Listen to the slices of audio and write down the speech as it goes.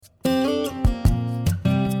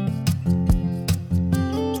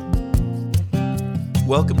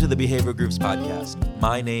Welcome to the Behavioral Groups Podcast.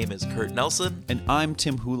 My name is Kurt Nelson. And I'm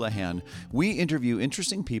Tim Houlihan. We interview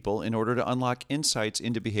interesting people in order to unlock insights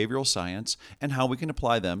into behavioral science and how we can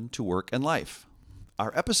apply them to work and life.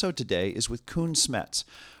 Our episode today is with Koen Smets,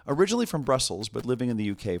 originally from Brussels but living in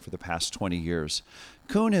the UK for the past 20 years.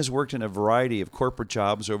 Koen has worked in a variety of corporate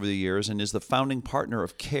jobs over the years and is the founding partner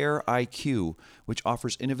of Care IQ, which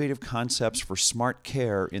offers innovative concepts for smart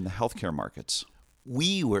care in the healthcare markets.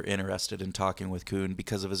 We were interested in talking with Koen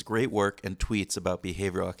because of his great work and tweets about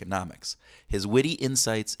behavioral economics. His witty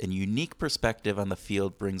insights and unique perspective on the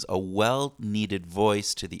field brings a well-needed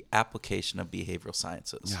voice to the application of behavioral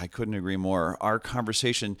sciences. Yeah, I couldn't agree more. Our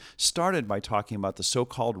conversation started by talking about the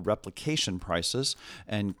so-called replication crisis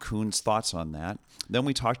and Koen's thoughts on that. Then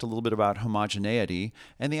we talked a little bit about homogeneity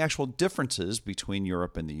and the actual differences between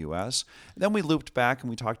Europe and the US. Then we looped back and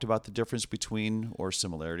we talked about the difference between, or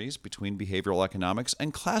similarities, between behavioral economics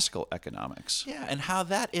and classical economics. Yeah, and how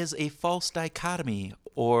that is a false dichotomy,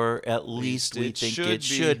 or at least we think it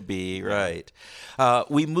should be, right.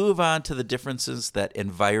 We move on to the differences that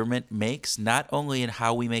environment makes, not only in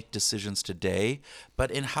how we make decisions today,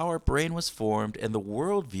 but in how our brain was formed and the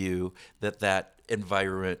worldview that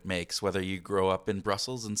environment makes, whether you grow up in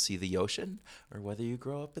Brussels and see the ocean, or whether you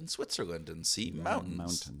grow up in Switzerland and see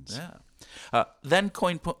mountains. Yeah. Then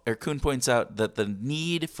Koen points out that the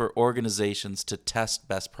need for organizations to test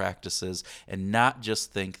best practices and not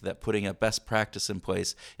just think that putting a best practice in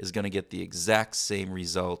place is going to get the exact same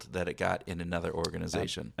result that it got in another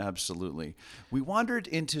organization. Absolutely. We wandered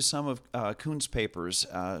into some of Koen's papers,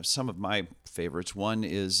 some of my favorites. One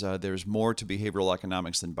is There's More to Behavioral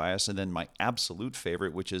Economics Than Bias, and then my absolute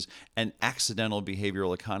favorite, which is An Accidental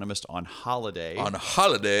Behavioral Economist on Holiday. On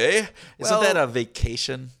holiday? Isn't that a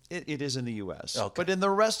vacation? It is in the U.S., okay. But in the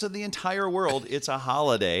rest of the entire world, it's a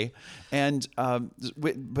holiday. And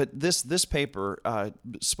but this paper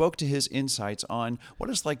spoke to his insights on what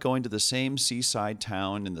it's like going to the same seaside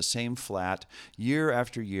town in the same flat year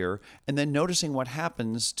after year, and then noticing what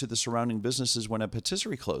happens to the surrounding businesses when a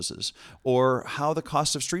patisserie closes, or how the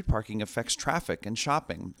cost of street parking affects traffic and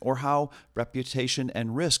shopping, or how reputation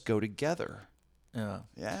and risk go together.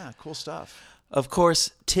 Yeah, cool stuff. Of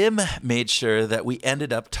course, Tim made sure that we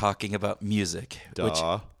ended up talking about music, which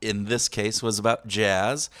in this case was about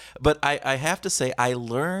jazz. But I have to say, I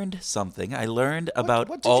learned something. I learned about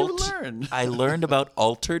what did you learn? I learned about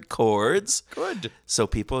altered chords. Good. So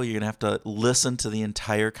people, you're going to have to listen to the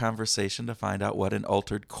entire conversation to find out what an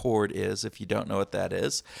altered chord is if you don't know what that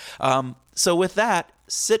is. So with that,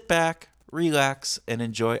 sit back, relax, and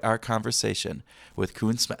enjoy our conversation with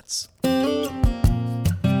Koen Smets.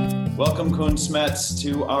 Welcome, Koen Smets,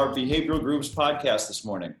 to our Behavioral Groups podcast this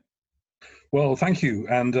morning. Well, thank you,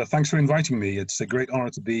 and thanks for inviting me. It's a great honor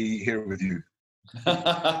to be here with you.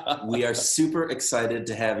 We are super excited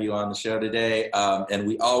to have you on the show today, and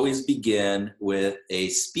we always begin with a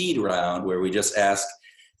speed round where we just ask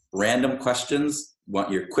random questions. Want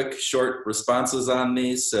your quick, short responses on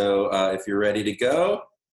these, so if you're ready to go.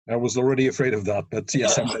 I was already afraid of that, but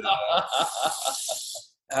yes, I'm ready.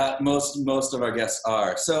 Most of our guests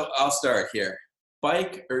are. So I'll start here.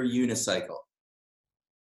 Bike or unicycle?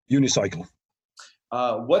 Unicycle.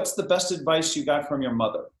 What's the best advice you got from your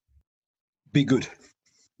mother? Be good.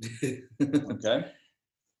 Okay.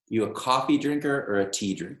 You a coffee drinker or a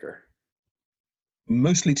tea drinker?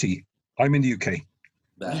 Mostly tea. I'm in the UK.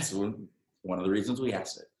 That's one of the reasons we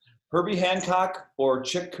asked it. Herbie Hancock or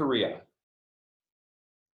Chick Corea?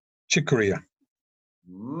 Chick Corea.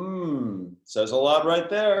 Says a lot right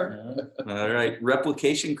there. All right.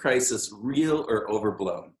 Replication crisis, real or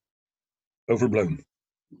overblown? Overblown.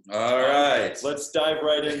 All right. Let's dive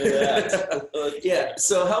right into that. Yeah.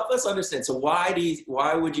 So help us understand. So why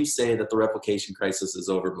would you say that the replication crisis is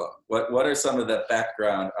overblown? What are some of the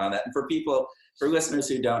background on that? And for listeners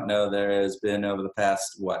who don't know, there has been over the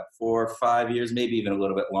past 4 or 5 years, maybe even a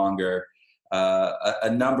little bit longer, a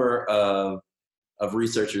number of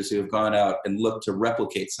researchers who have gone out and looked to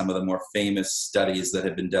replicate some of the more famous studies that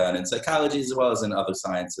have been done in psychology as well as in other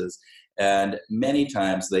sciences. And many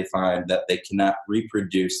times they find that they cannot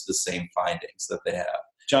reproduce the same findings that they have.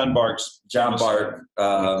 John Bart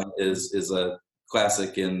is a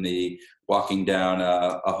classic in the walking down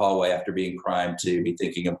a hallway after being primed to be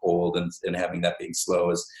thinking of old and having that being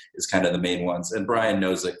slow is kind of the main ones. And Brian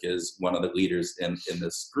Nozick is one of the leaders in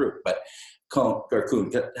this group. But Koen,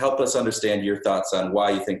 help us understand your thoughts on why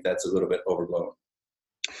you think that's a little bit overblown.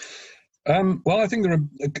 Well, I think there are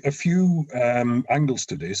a few angles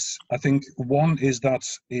to this. I think one is that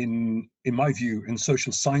in my view, in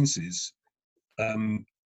social sciences,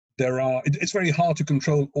 it's very hard to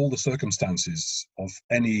control all the circumstances of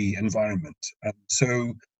any environment. And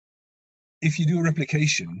so if you do a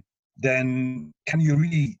replication, then can you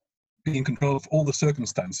really be in control of all the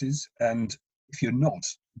circumstances? And if you're not,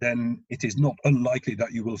 then it is not unlikely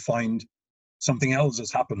that you will find something else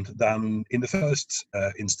has happened than in the first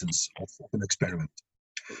instance of an experiment.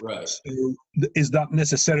 Right. So is that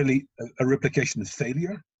necessarily a replication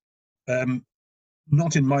failure?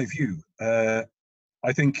 Not in my view.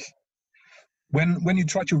 I think when you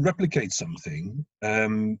try to replicate something,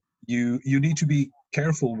 you need to be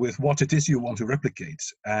careful with what it is you want to replicate.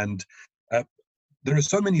 And there are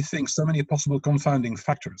so many things, so many possible confounding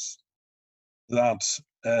factors that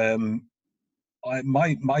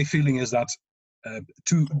my feeling is that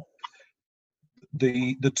to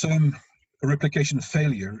the term replication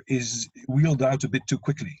failure is wheeled out a bit too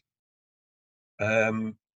quickly.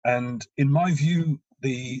 And in my view,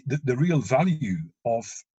 the real value of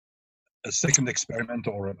a second experiment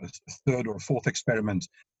or a third or fourth experiment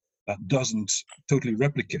that doesn't totally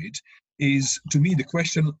replicate is, to me, the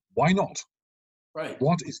question, why not? Right.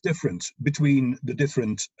 What is different between the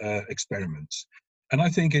different experiments? And I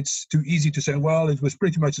think it's too easy to say, well, it was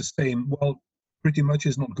pretty much the same. Well, pretty much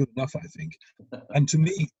is not good enough, I think. And to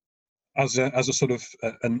me, as a sort of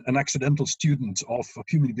an accidental student of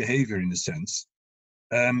human behavior, in a sense,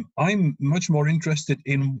 I'm much more interested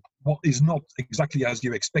in what is not exactly as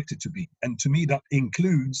you expect it to be. And to me, that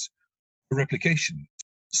includes replication.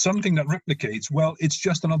 Something that replicates, well, it's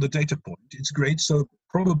just another data point. It's great. So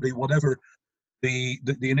probably whatever the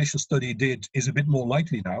initial study did is a bit more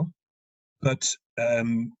likely now. But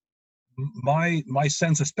my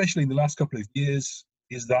sense, especially in the last couple of years,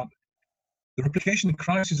 is that the replication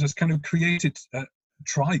crisis has kind of created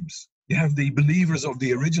tribes. You have the believers of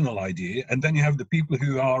the original idea, and then you have the people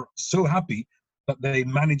who are so happy that they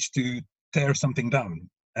managed to tear something down.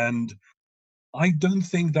 And I don't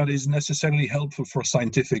think that is necessarily helpful for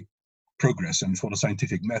scientific progress and for the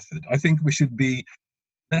scientific method. I think we should be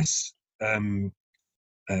less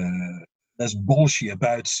bullshit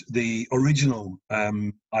about the original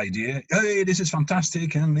idea. Hey, this is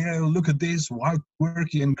fantastic, and yeah, look at this, how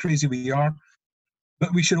quirky and crazy we are.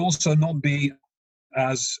 But we should also not be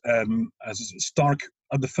as stark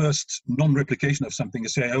at the first non-replication of something and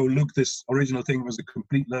say, oh, look, this original thing was a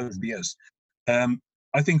complete load of BS.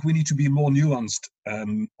 I think we need to be more nuanced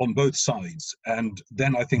on both sides, and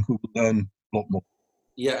then I think we will learn a lot more.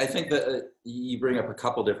 Yeah, I think that you bring up a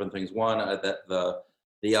couple different things. One, that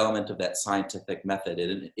the element of that scientific method,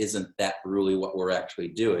 it isn't that really what we're actually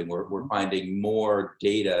doing. We're finding more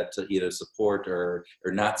data to either support or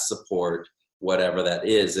not support whatever that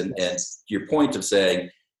is. And your point of saying,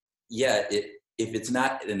 yeah, if it's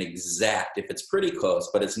not an exact, if it's pretty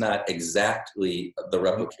close, but it's not exactly the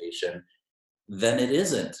replication, then it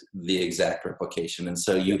isn't the exact replication. And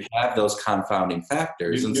so you have those confounding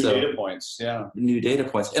factors. New data points, yeah. New data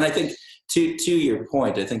points. And I think to your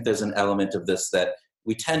point, I think there's an element of this that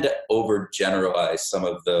we tend to overgeneralize some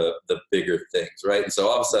of the bigger things, right? And so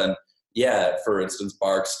all of a sudden, yeah, for instance,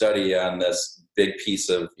 Bark's study on this big piece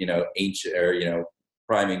of, ancient or,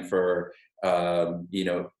 priming for,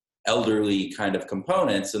 elderly kind of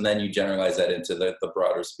components, and then you generalize that into the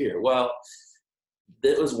broader sphere. Well,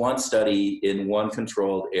 it was one study in one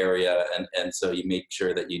controlled area, and so you make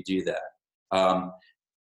sure that you do that.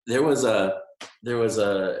 There was a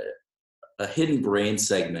hidden brain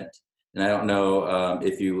segment, and I don't know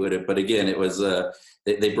if you would have, but again, it was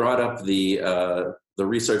they brought up the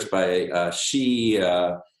research by Shi,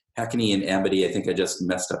 Hackney, and Amity. I think I just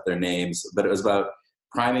messed up their names, but it was about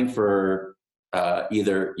priming for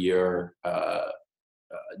either your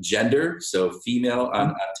gender, so female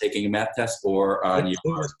on taking a math test, or on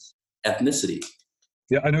your ethnicity.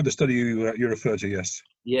 Yeah, I know the study you refer to, yes.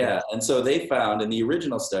 Yeah, and so they found, in the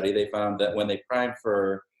original study, they found that when they primed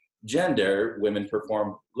for gender, women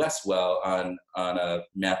performed less well on a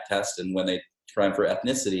math test, and when they primed for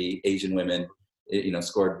ethnicity, Asian women,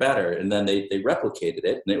 scored better. And then they replicated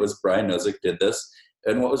it, and it was Brian Nozick did this.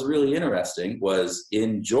 And what was really interesting was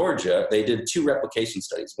in Georgia, they did 2 replication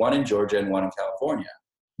studies, one in Georgia and one in California.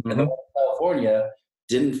 Mm-hmm. And the one in California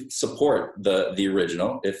didn't support the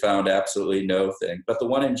original. It found absolutely no thing. But the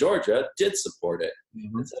one in Georgia did support it.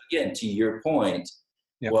 Mm-hmm. So again, to your point,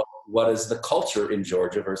 well, what is the culture in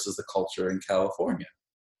Georgia versus the culture in California?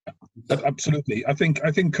 Absolutely. I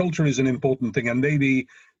think culture is an important thing, and maybe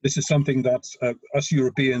this is something that us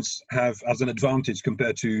Europeans have as an advantage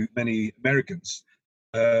compared to many Americans.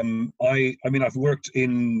 I mean, I've worked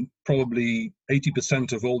in probably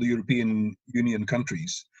 80% of all the European Union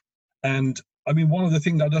countries. And I mean, one of the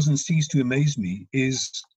things that doesn't cease to amaze me is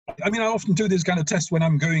I mean, I often do this kind of test when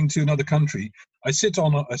I'm going to another country. I sit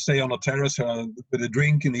on, say, on a terrace with a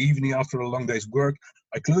drink in the evening after a long day's work.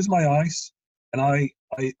 I close my eyes and I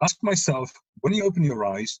ask myself, when you open your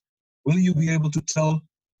eyes, will you be able to tell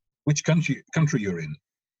which country you're in?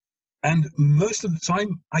 And most of the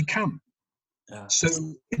time, I can. Yeah. So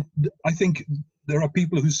I think there are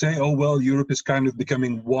people who say, oh, well, Europe is kind of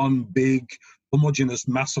becoming one big homogeneous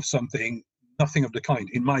mass of something. Nothing of the kind,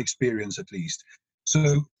 in my experience at least.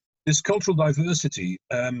 So this cultural diversity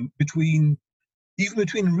between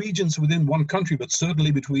regions within one country, but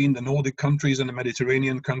certainly between the Nordic countries and the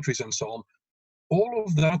Mediterranean countries and so on, all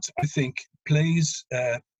of that, I think, plays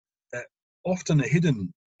often a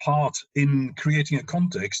hidden part in creating a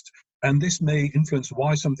context, and this may influence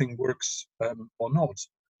why something works or not.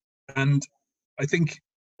 And I think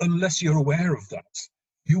unless you're aware of that,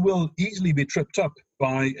 you will easily be tripped up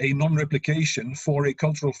by a non-replication for a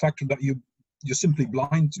cultural factor that you're simply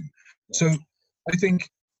blind to. So I think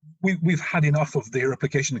we've had enough of the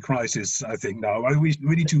replication crisis, I think now. We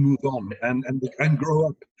need to move on and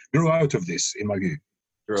grow out of this, in my view.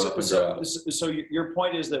 So your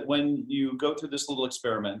point is that when you go through this little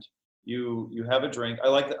experiment, you have a drink. I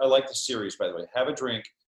like the series, by the way. Have a drink,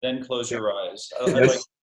 then close your eyes.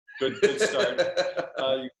 Good start.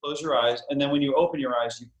 You close your eyes, and then when you open your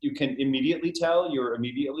eyes, you can immediately tell. You're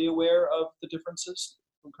immediately aware of the differences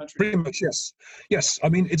from country. Pretty much, yes. Yes, I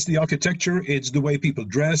mean, it's the architecture, it's the way people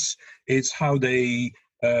dress, it's how they,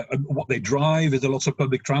 what they drive. Is there lots of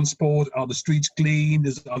public transport? Are the streets clean?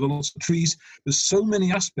 Are there lots of trees? There's so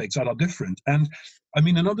many aspects that are different. And I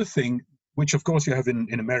mean, another thing, which of course you have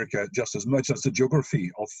in America just as much as the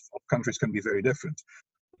geography of countries can be very different.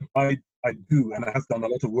 I do, and I have done a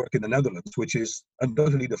lot of work in the Netherlands, which is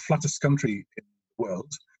undoubtedly the flattest country in the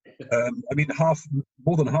world. I mean,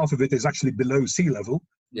 more than half of it is actually below sea level.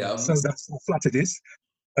 Yeah. So that's how flat it is.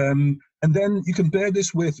 And then you compare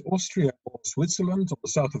this with Austria or Switzerland or the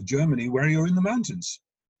south of Germany, where you're in the mountains.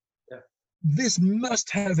 Yeah. This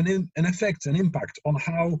must have an effect, an impact on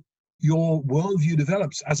how your worldview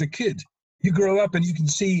develops as a kid. You grow up and you can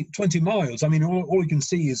see 20 miles. I mean, all you can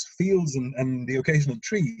see is fields and the occasional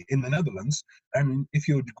tree in the Netherlands. And if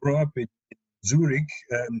you grow up in Zurich,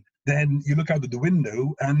 then you look out of the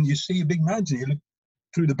window and you see a big mountain. You look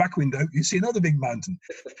through the back window, you see another big mountain.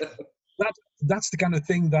 That's the kind of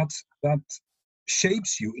thing that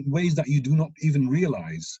shapes you in ways that you do not even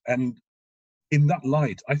realize. And in that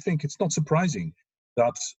light, I think it's not surprising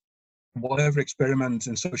that whatever experiment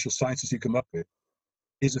in social sciences you come up with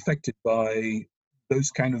is affected by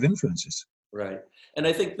those kind of influences. Right. And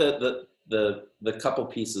I think the couple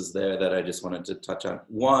pieces there that I just wanted to touch on.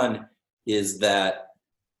 One is that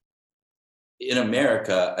in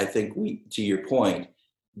America, I think to your point,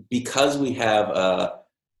 because we have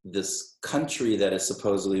this country that is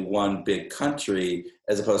supposedly one big country,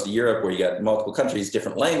 as opposed to Europe where you got multiple countries,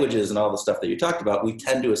 different languages and all the stuff that you talked about, we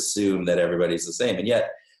tend to assume that everybody's the same. And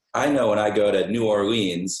yet, I know when I go to New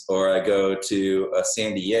Orleans, or I go to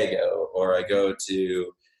San Diego, or I go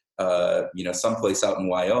to someplace out in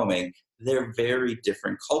Wyoming, they're very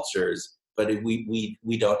different cultures, but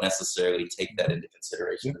we don't necessarily take that into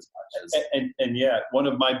consideration as much as. And yet, one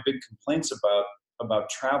of my big complaints about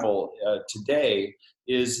travel today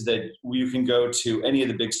is that you can go to any of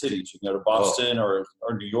the big cities. You can go to Boston or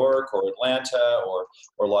New York or Atlanta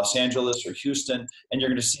or Los Angeles or Houston, and you're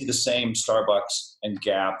going to see the same Starbucks and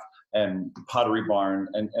Gap and Pottery Barn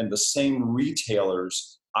and the same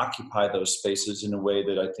retailers occupy those spaces in a way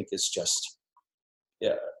that I think is just,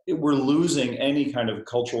 we're losing any kind of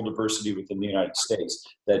cultural diversity within the United States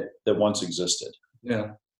that once existed.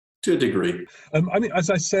 Yeah, to a degree. I mean, as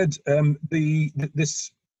I said,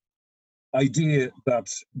 this idea that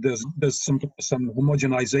there's some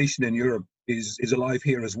homogenization in Europe is alive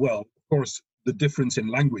here as well. Of course, the difference in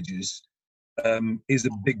languages is a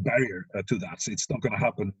big barrier to that. It's not going to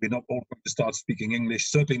happen. We're not all going to start speaking English,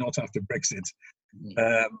 certainly not after Brexit,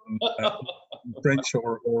 French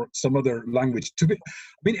or some other language.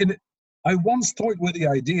 I once toyed with the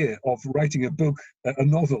idea of writing a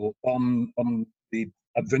novel on the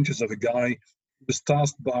adventures of a guy who was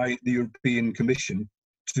tasked by the European Commission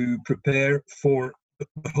to prepare for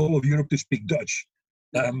the whole of Europe to speak Dutch.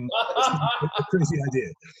 It's a crazy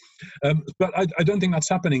idea, but I don't think that's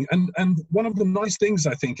happening. And one of the nice things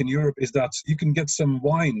I think in Europe is that you can get some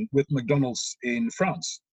wine with McDonald's in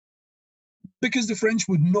France, because the French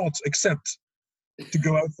would not accept to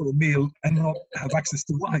go out for a meal and not have access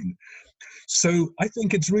to wine. So I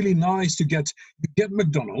think it's really nice to get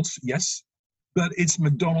McDonald's, yes, but it's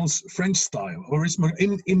McDonald's French style, or it's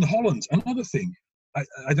in Holland. Another thing,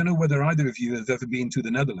 I don't know whether either of you have ever been to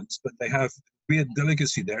the Netherlands, but they have a weird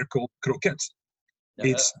delicacy there called croquettes.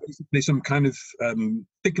 It's basically some kind of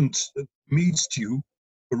thickened meat stew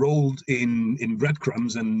rolled in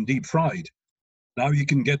breadcrumbs and deep fried. Now you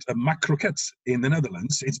can get a mac croquette in the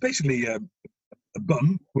Netherlands. It's basically a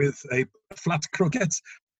bun with a flat croquette.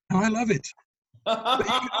 I love it. But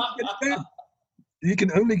you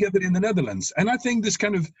can only get it in the Netherlands. And I think this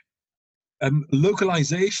kind of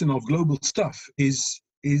localization of global stuff is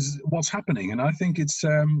what's happening. And I think it's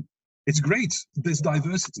great, this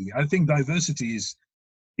diversity. I think diversity is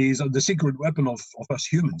the secret weapon of us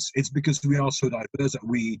humans. It's because we are so diverse that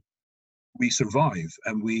we survive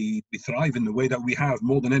and we thrive in the way that we have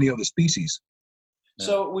more than any other species.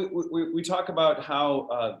 So we talk about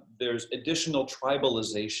how there's additional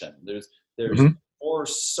tribalization. There's more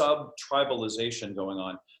sub-tribalization going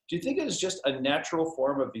on. Do you think it is just a natural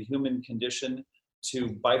form of the human condition to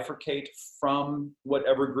bifurcate from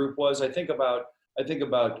whatever group was? I think about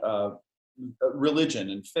religion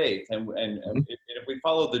and faith, and if we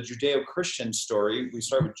follow the Judeo-Christian story, we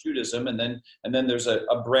start with Judaism, and then there's a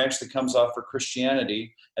branch that comes off for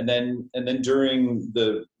Christianity, and then during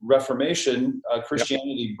the Reformation,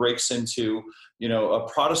 Christianity breaks into a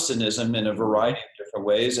Protestantism in a variety of different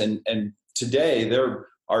ways, and today there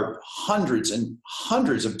are hundreds and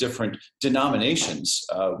hundreds of different denominations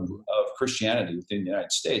of Christianity within the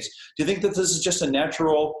United States. Do you think that this is just a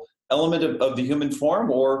natural element of the human form,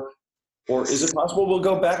 or is it possible we'll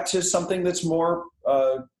go back to something that's more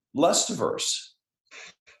less diverse?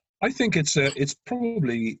 I think it's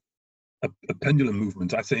probably a pendulum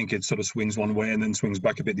movement. I think it sort of swings one way and then swings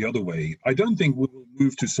back a bit the other way. I don't think we will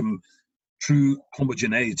move to some true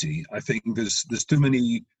homogeneity. I think there's too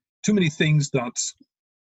many things that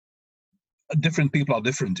different people are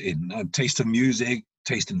different in. Taste of music,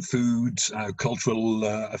 taste in food, cultural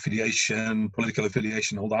affiliation, political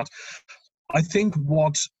affiliation, all that. I think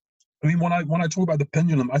when I talk about the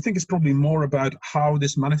pendulum, I think it's probably more about how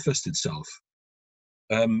this manifests itself.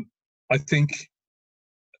 I think,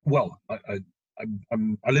 well, I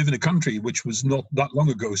live in a country which was not that long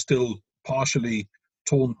ago still partially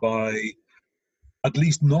torn by, at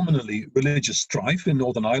least nominally, religious strife in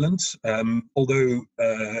Northern Ireland. Although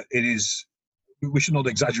we should not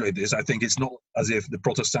exaggerate this. I think it's not as if the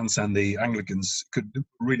Protestants and the Anglicans could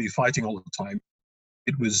really fighting all the time.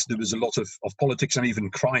 There was a lot of politics and even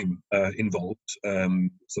crime involved,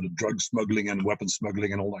 sort of drug smuggling and weapon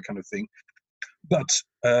smuggling and all that kind of thing. But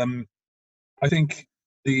I think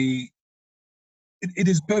it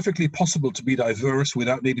is perfectly possible to be diverse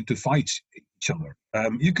without needing to fight each other.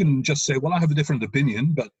 You can just say, well, I have a different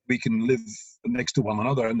opinion, but we can live next to one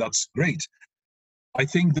another, and that's great. I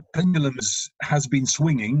think the pendulum has been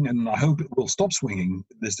swinging, and I hope it will stop swinging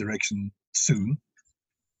in this direction soon,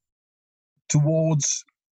 towards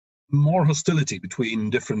more hostility between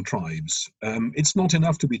different tribes. It's not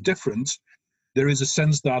enough to be different. There is a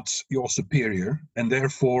sense that you're superior, and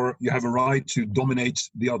therefore you have a right to dominate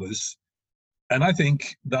the others. And I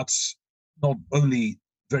think that's not only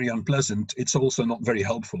very unpleasant, it's also not very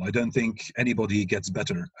helpful. I don't think anybody gets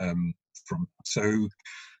better from it. So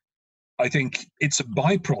I think it's a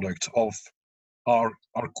byproduct of our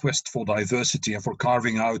quest for diversity and for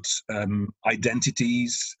carving out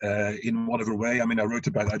identities in whatever way. I mean, I wrote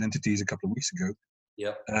about identities a couple of weeks ago.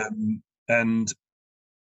 Yeah. And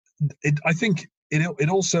I think it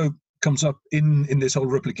also comes up in this whole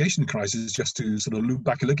replication crisis, just to sort of loop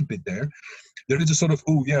back a little bit there. There is a sort of,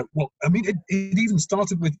 it even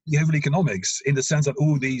started with behavioral economics in the sense that,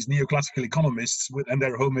 these neoclassical economists and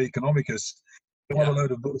their homo economicus, what a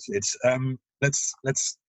load of bullshit. Let's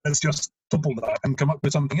just topple that and come up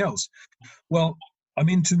with something else. Well, I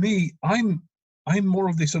mean, to me, I'm more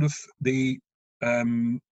of the sort of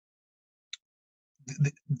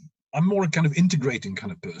I'm more a kind of integrating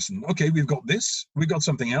kind of person. Okay, we've got this, we've got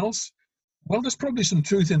something else. Well, there's probably some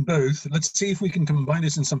truth in both. Let's see if we can combine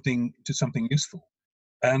this into something useful.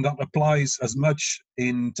 And that applies as much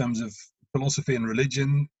in terms of philosophy and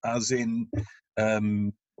religion as in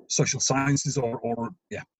social sciences or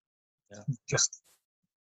just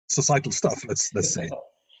societal stuff, let's say.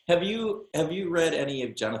 Have you read any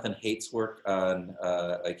of Jonathan Haidt's work on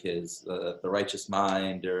his The Righteous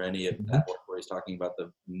Mind, or any of that work where he's talking about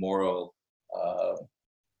the moral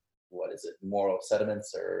moral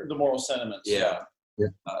sediments, or the moral sentiments? Yes.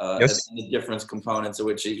 And the different components of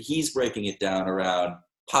which he's breaking it down around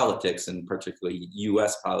politics, and particularly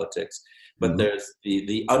U.S. politics. But there's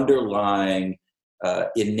the underlying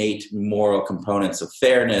innate moral components of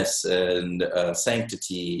fairness and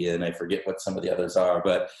sanctity, and I forget what some of the others are,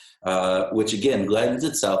 but which again lends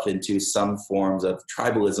itself into some forms of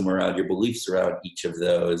tribalism around your beliefs around each of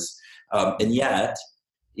those. And yet,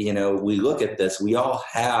 we look at this, we all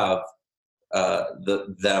have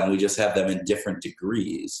them, we just have them in different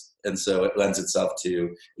degrees. And so it lends itself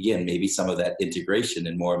to, again, maybe some of that integration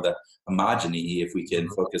and more of the homogeny if we can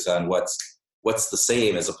focus on what's the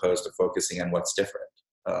same as opposed to focusing on what's different.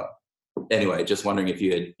 Anyway, just wondering if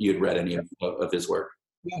you had read any of his work.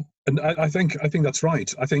 Yeah, and I think that's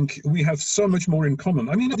right. I think we have so much more in common.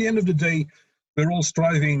 I mean, at the end of the day, we're all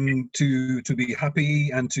striving to be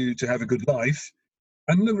happy and to have a good life.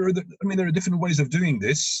 And there are different ways of doing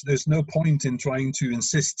this. There's no point in trying to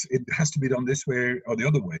insist it has to be done this way or the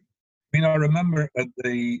other way. I mean, I remember at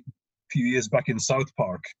a few years back in South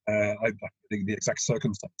Park, I think the exact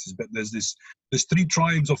circumstances, but there's 3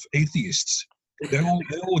 tribes of atheists. They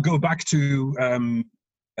all go back to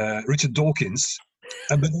Richard Dawkins,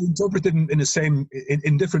 but they interpret it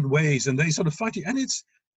in different ways, and they sort of fight it. And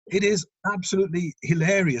it is absolutely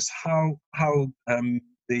hilarious how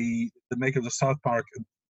the maker of the South Park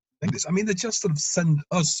think this. I mean, they just sort of send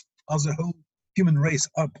us as a whole human race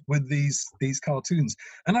up with these cartoons,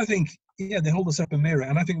 and I think they hold us up a mirror,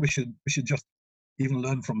 and I think we should just even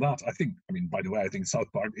learn from that. I mean, by the way, I think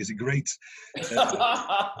South Park is a great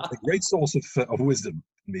source of wisdom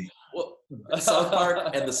for me. Well, South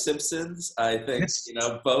Park and The Simpsons, I think,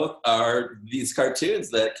 both are these cartoons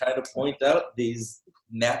that kind of point out these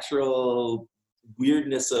natural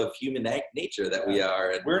weirdness of human nature that we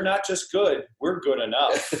are. And we're not just good, we're good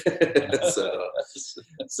enough.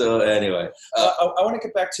 so anyway. I want to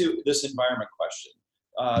get back to this environment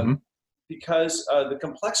question. Because the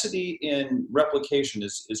complexity in replication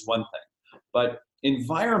is one thing. But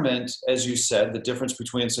environment, as you said, the difference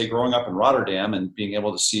between, say, growing up in Rotterdam and being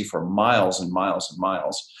able to see for miles and miles and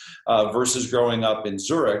miles versus growing up in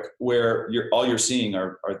Zurich, where all you're seeing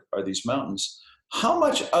are these mountains. How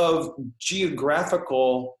much of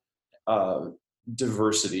geographical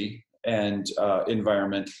diversity and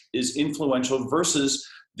environment is influential versus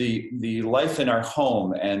the life in our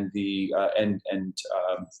home and the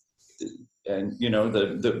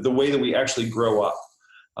way that we actually grow up?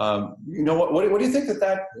 What do you think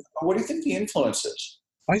what do you think the influence is?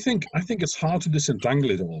 I think it's hard to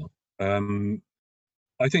disentangle it all.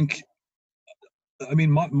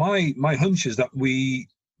 My hunch is that we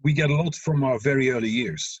get a lot from our very early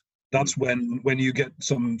years. That's when you get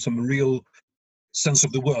some real sense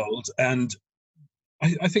of the world. And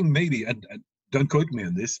I think maybe, and don't quote me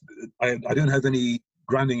on this, I don't have any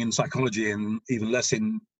grounding in psychology and even less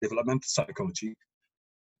in developmental psychology.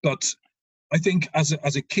 But I think as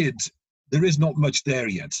a kid, there is not much there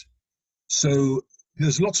yet. So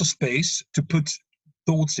there's lots of space to put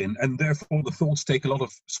thoughts in, and therefore the thoughts take a lot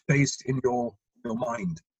of space in your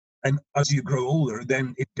mind. And as you grow older,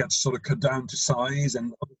 then it gets sort of cut down to size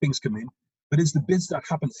and other things come in. But it's the bits that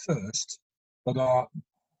happen first that are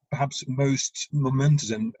perhaps most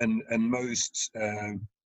momentous and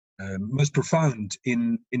most profound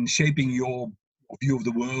in shaping your view of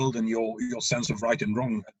the world and your sense of right and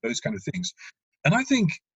wrong, those kind of things. And I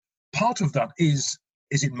think part of that is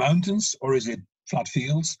it mountains or is it flat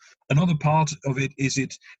fields? Another part of it is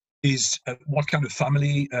what kind of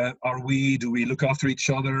family are we? Do we look after each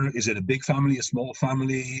other? Is it a big family, a small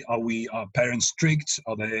family? Are parents strict?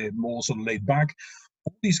 Are they more sort of laid back?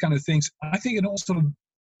 All these kind of things. I think it all sort of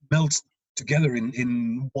melts together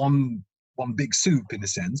in one big soup, in a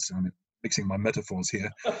sense. I'm mixing my metaphors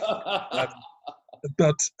here.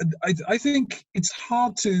 But I think it's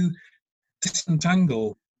hard to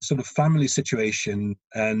disentangle sort of family situation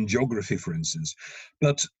and geography, for instance.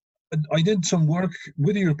 But I did some work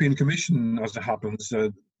with the European Commission, as it happens,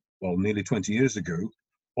 nearly 20 years ago,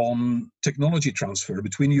 on technology transfer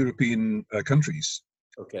between European countries.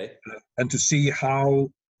 Okay. And to see how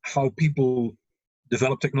people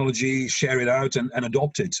develop technology, share it out, and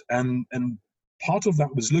adopt it. And part of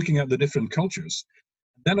that was looking at the different cultures.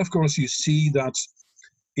 Then, of course, you see that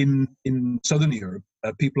in Southern Europe,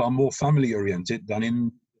 people are more family-oriented than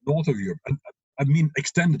in North of Europe. And I mean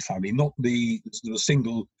extended family, not the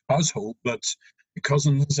single household, but the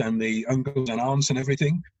cousins and the uncles and aunts and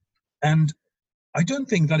everything. And I don't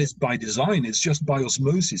think that is by design. It's just by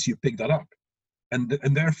osmosis. You pick that up. And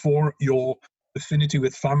therefore, your affinity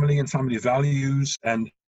with family and family values and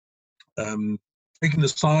taking the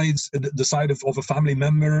side of a family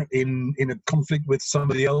member in a conflict with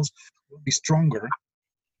somebody else will be stronger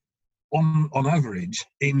on average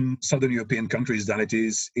in Southern European countries than it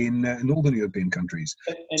is in Northern European countries.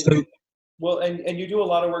 Well, and you do a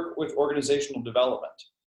lot of work with organizational development.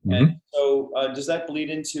 Mm-hmm. And so does that bleed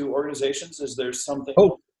into organizations? Is there something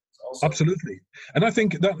else? Also? Absolutely. And I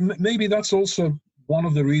think that maybe that's also one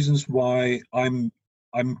of the reasons why I'm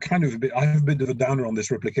kind of I have a bit of a downer on this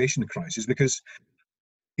replication crisis, because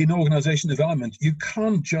in organization development, you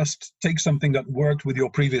can't just take something that worked with your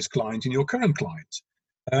previous client and your current client.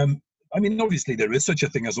 I mean, obviously, there is such a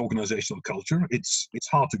thing as organizational culture. It's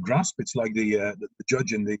hard to grasp. It's like the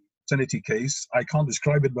judge in the Sanity case. I can't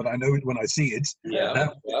describe it, but I know it when I see it.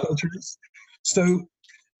 Culture is. So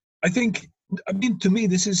I think, I mean, to me,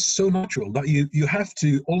 this is so natural that you have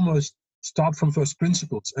to almost start from first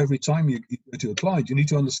principles every time you go to a client. You need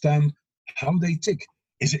to understand how they tick.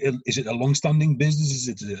 Is it a long-standing business? Is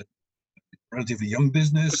it a relatively young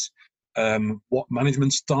business? What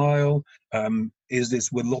management style? Is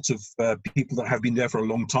this with lots of people that have been there for a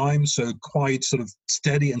long time, so quite sort of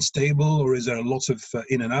steady and stable, or is there lots of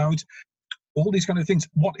in and out? All these kind of things.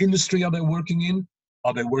 What industry are they working in?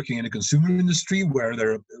 Are they working in a consumer industry where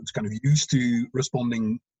they're kind of used to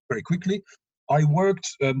responding very quickly? I worked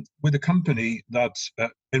with a company that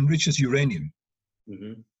enriches uranium.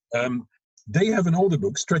 Mm-hmm. They have an order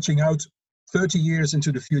book stretching out 30 years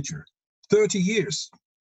into the future. 30 years.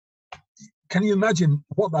 Can you imagine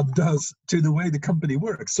what that does to the way the company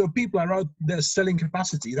works? So people are out there selling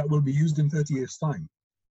capacity that will be used in 30 years' time.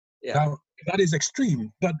 Yeah. Now, that is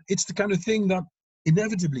extreme, but it's the kind of thing that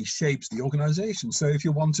inevitably shapes the organization. So if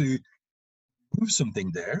you want to move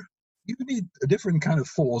something there, you need a different kind of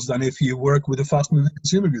force than if you work with a fast-moving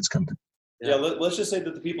consumer goods company. Yeah, let's just say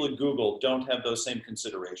that the people at Google don't have those same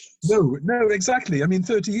considerations. No, exactly. I mean,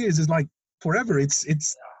 30 years is like forever. It's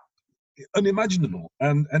unimaginable.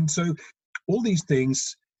 And so all these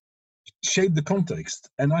things shape the context.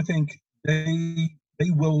 And I think they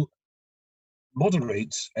will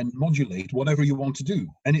moderate and modulate whatever you want to do.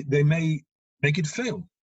 And they may make it fail.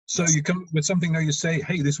 So you come with something that you say,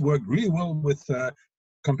 hey, this worked really well with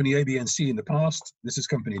company A, B, and C in the past. This is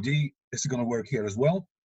company D. This is going to work here as well.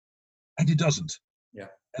 And it doesn't. Yeah.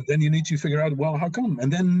 And then you need to figure out, well, how come?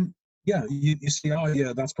 And then, you see, oh,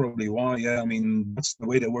 yeah, that's probably why. Yeah, I mean, that's the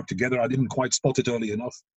way they work together. I didn't quite spot it early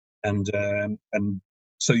enough. And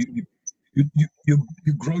so you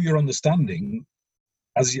grow your understanding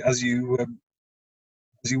as you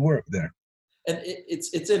work there. And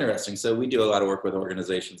it's interesting. So we do a lot of work with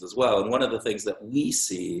organizations as well. And one of the things that we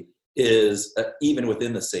see is even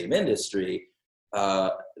within the same industry,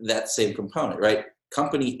 that same component, right?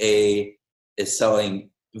 Company A is selling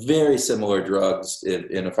very similar drugs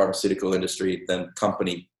in a pharmaceutical industry than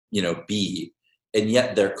company, B, and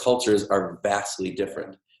yet their cultures are vastly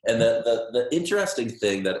different. And the interesting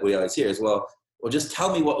thing that we always hear is, well, just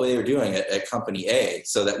tell me what they are doing at company A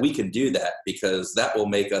so that we can do that, because that will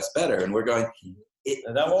make us better. And we're going,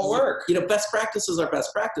 that won't work. Best practices are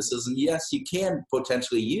best practices. And yes, you can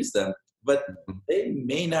potentially use them, but they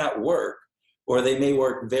may not work, or they may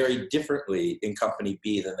work very differently in company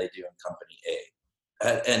B than they do in company A.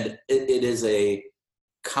 And it is a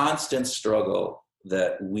constant struggle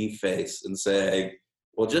that we face and say,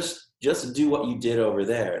 well, just do what you did over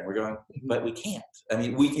there. And we're going, but we can't. I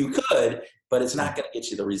mean, you could, but it's not going to get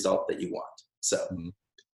you the result that you want. So,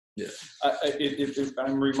 yeah.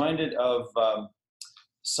 I'm reminded of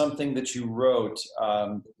something that you wrote.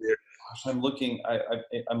 I'm looking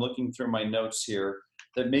through my notes here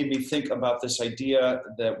that made me think about this idea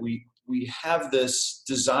that we have this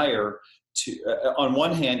desire to, on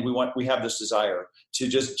one hand, we have this desire to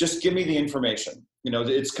just give me the information.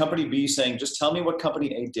 It's company B saying, just tell me what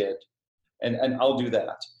company A did, and I'll do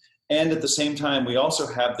that. And at the same time, we also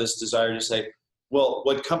have this desire to say, well,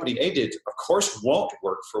 what company A did, of course, won't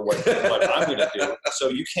work for what I'm going to do. So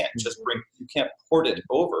you can't port it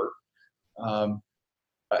over. I'm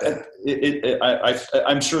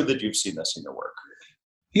sure that you've seen this in your work.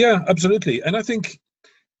 Yeah, absolutely. And I think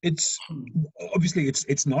it's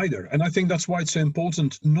neither. And I think that's why it's so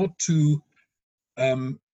important not to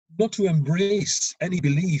embrace any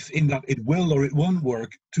belief in that it will or it won't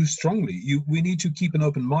work too strongly. We need to keep an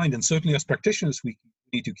open mind, and certainly as practitioners, we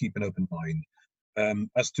need to keep an open mind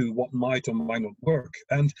as to what might or might not work.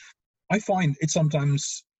 And I find it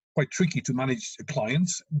sometimes quite tricky to manage a client,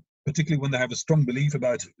 particularly when they have a strong belief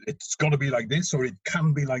about it's got to be like this or it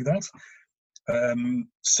can be like that.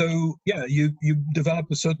 So you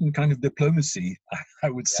develop a certain kind of diplomacy, I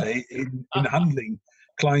would say, in handling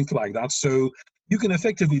clients like that. So you can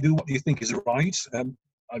effectively do what you think is right.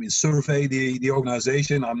 Survey the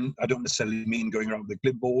organization. I don't necessarily mean going around with a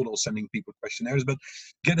clipboard or sending people questionnaires, but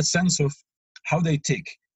get a sense of how they tick,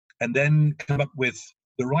 and then come up with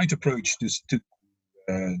the right approach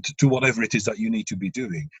to whatever it is that you need to be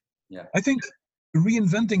doing. Yeah. I think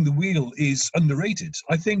reinventing the wheel is underrated.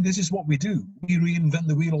 I think this is what we do. We reinvent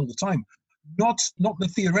the wheel all the time. Not the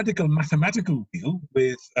theoretical mathematical wheel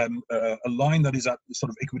with a line that is at sort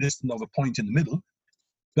of equidistant of a point in the middle,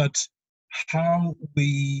 but how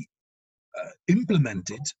we implement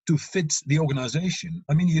it to fit the organization.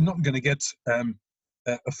 I mean, you're not going to get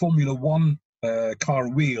a Formula One car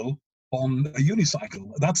wheel on a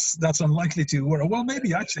unicycle. That's unlikely to work. Well,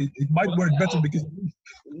 maybe actually it might work better because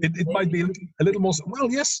it might be a little more. Well,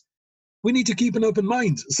 yes, we need to keep an open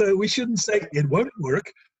mind. So we shouldn't say it won't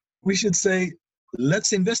work. We should say,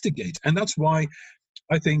 let's investigate. And that's why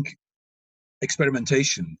I think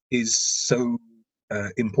experimentation is so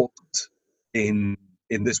important in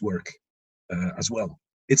this work as well.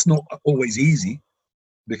 It's not always easy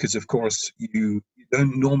because, of course, you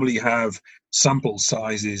don't normally have sample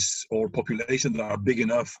sizes or populations that are big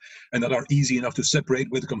enough and that are easy enough to separate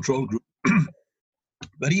with a control group.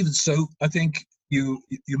 But even so, I think you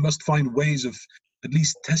must find ways of at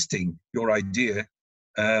least testing your idea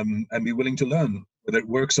and be willing to learn whether it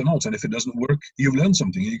works or not. And if it doesn't work, you've learned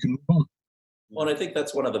something and you can move on. Well, and I think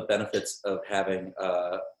that's one of the benefits of having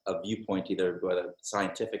a viewpoint, either whether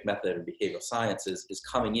scientific method or behavioral sciences, is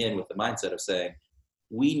coming in with the mindset of saying,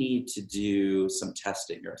 we need to do some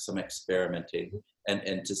testing or some experimenting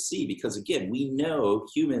and to see, because again, we know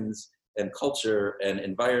humans and culture and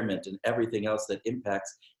environment and everything else that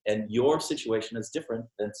impacts, and your situation is different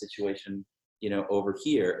than situation, over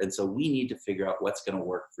here. And so we need to figure out what's going to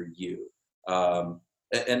work for you.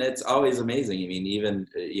 And it's always amazing. I mean, even,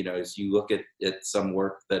 as you look at some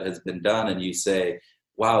work that has been done and you say,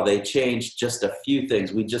 wow, they changed just a few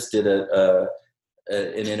things. We just did an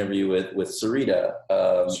interview with Sarita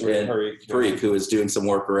Parikh, who is doing some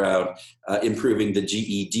work around improving the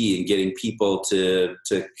GED and getting people to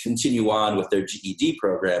continue on with their GED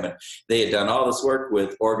program. And they had done all this work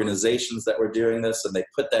with organizations that were doing this, and they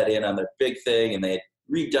put that in on their big thing, and they had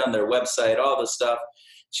redone their website, all this stuff.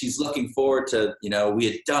 She's looking forward to, we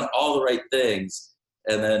had done all the right things.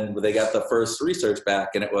 And then they got the first research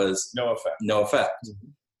back and it was no effect. Mm-hmm.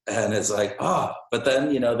 And it's like, but then,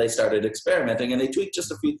 they started experimenting and they tweaked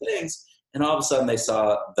just a few things. And all of a sudden they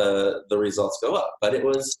saw the results go up. But it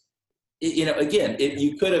was, again,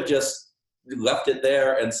 you could have just left it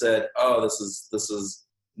there and said,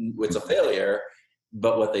 it's a failure.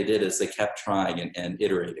 But what they did is they kept trying and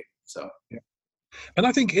iterating. So, yeah. And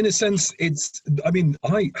I think in a sense, in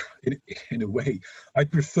a way, I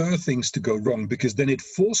prefer things to go wrong because then it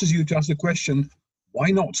forces you to ask the question, why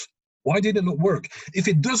not? Why did it not work? If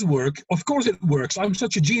it does work, of course it works. I'm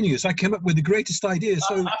such a genius. I came up with the greatest idea.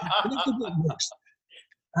 So it works.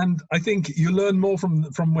 And I think you learn more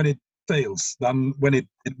from when it fails than when it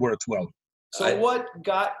works well. So what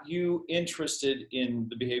got you interested in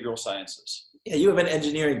the behavioral sciences? Yeah, you have an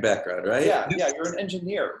engineering background, right? Yeah, you're an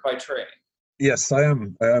engineer by training. Yes, I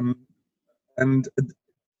am. And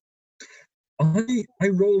I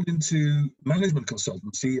rolled into management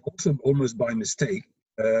consultancy also almost by mistake.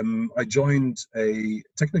 I joined a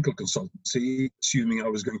technical consultancy, assuming I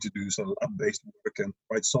was going to do some lab-based work and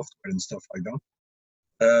write software and stuff like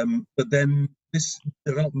that. But then this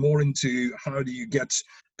developed more into how do you get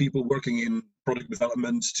people working in product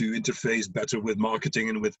development to interface better with marketing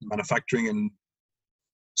and with manufacturing, and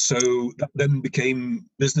so that then became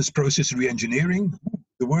business process re-engineering.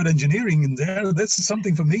 The word engineering in there, that's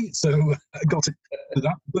something for me. So I got it to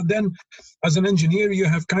that. But then as an engineer, you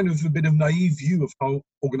have kind of a bit of naive view of how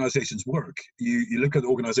organizations work. You look at the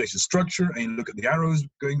organization structure and you look at the arrows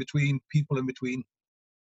going between people and between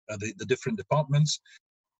the different departments.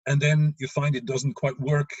 And then you find it doesn't quite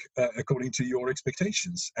work according to your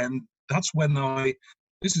expectations. And that's when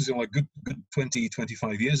this is a good 20,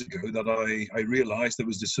 25 years ago that I realized there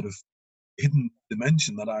was this sort of hidden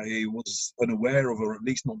dimension that I was unaware of, or at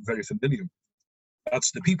least not very familiar with.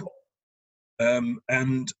 That's the people.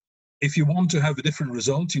 And if you want to have a different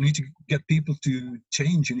result, you need to get people to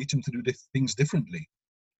change. You need them to do things differently.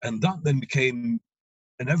 And that then became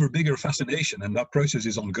an ever bigger fascination. And that process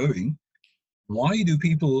is ongoing. Why do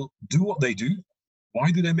people do what they do? Why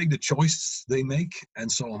do they make the choice they make, and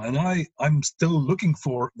so on? And I'm still looking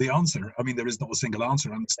for the answer. I mean, there is not a single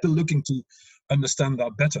answer. I'm still looking to understand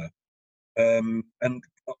that better. And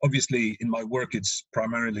obviously, in my work, it's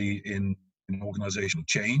primarily in organizational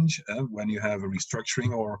change. When you have a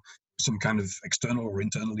restructuring or some kind of external or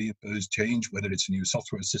internally imposed change, whether it's a new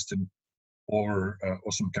software system or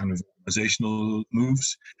some kind of organizational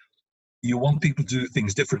moves, you want people to do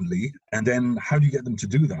things differently. And then how do you get them to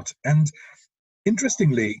do that? And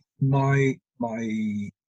interestingly, my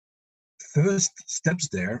first steps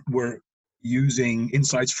there were using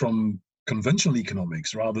insights from conventional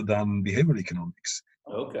economics rather than behavioral economics.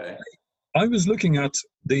 Okay. I was looking at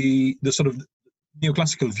the sort of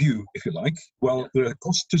neoclassical view, if you like. Well, there are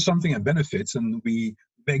costs to something and benefits, and we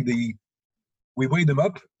weigh them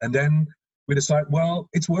up, and then we decide, well,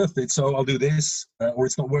 it's worth it, so I'll do this, or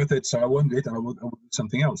it's not worth it, so I won't do it, and I will do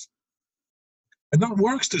something else. And that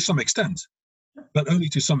works to some extent, but only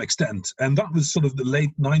to some extent. And that was sort of the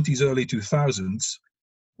late 90s, early 2000s,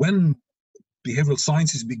 when behavioral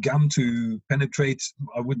sciences began to penetrate,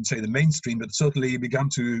 I wouldn't say the mainstream, but certainly began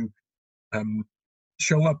to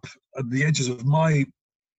show up at the edges of my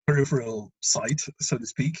peripheral sight, so to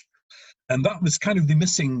speak. And that was kind of the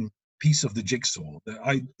missing piece of the jigsaw.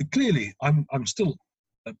 I'm still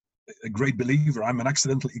a great believer. I'm an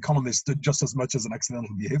accidental economist just as much as an accidental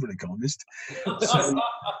behavioral economist. So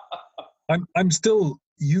I'm still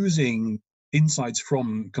using insights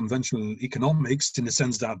from conventional economics in the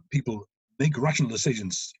sense that people make rational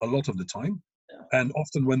decisions a lot of the time. And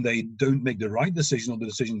often when they don't make the right decision or the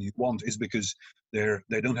decision you want is because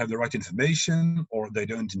they don't have the right information or they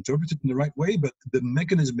don't interpret it in the right way, but the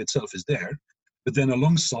mechanism itself is there. But then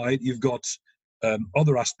alongside, you've got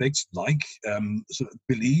other aspects like sort of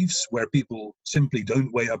beliefs where people simply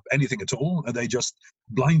don't weigh up anything at all and they just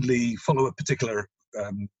blindly follow a particular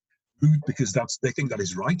route because they think that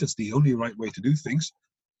is right. That's the only right way to do things.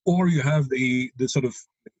 Or you have the sort of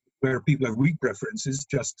where people have weak preferences,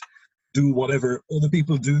 just do whatever other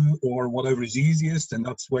people do or whatever is easiest, and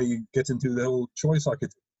that's where you get into the whole choice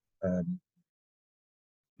architecture. And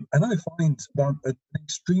I find that an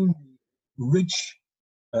extremely rich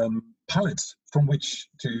palette from which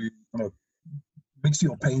to mix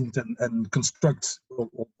your paint and construct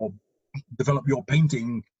or develop your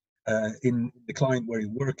painting in the client where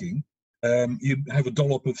you're working. You have a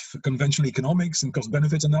dollop of conventional economics and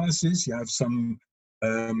cost-benefit analysis. You have some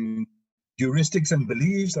heuristics and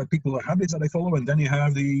beliefs that people have habits that they follow, and then you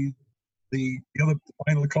have the other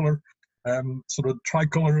final color, sort of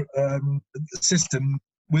tricolor system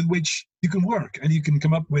with which you can work, and you can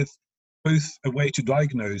come up with both a way to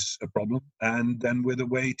diagnose a problem and then with a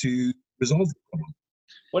way to resolve the problem.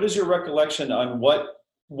 What is your recollection on what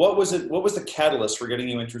was it? What was the catalyst for getting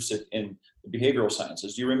you interested in the behavioral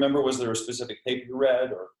sciences? Do you remember? Was there a specific paper you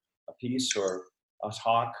read, or a piece, or a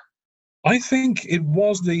talk? I think it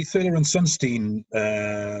was the Thaler and Sunstein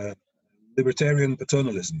Libertarian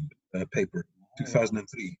Paternalism paper,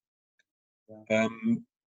 2003.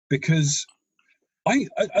 Because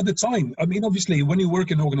at the time, I mean, obviously, when you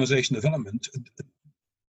work in organization development,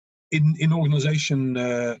 in organization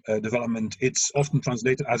development, it's often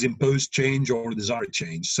translated as imposed change or desired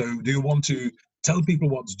change. So do you want to tell people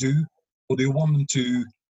what to do, or do you want them to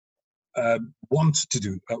want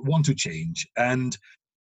to change? And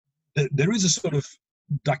there is a sort of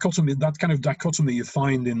dichotomy, that kind of dichotomy you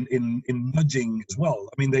find in nudging as well.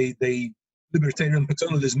 I mean, they libertarian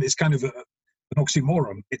paternalism is kind of an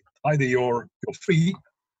oxymoron. Either you're free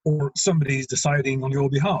or somebody's deciding on your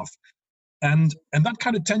behalf. And that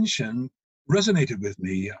kind of tension resonated with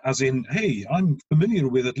me, as in, hey, I'm familiar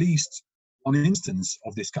with at least one instance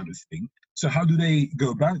of this kind of thing. So how do they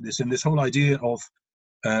go about this? And this whole idea of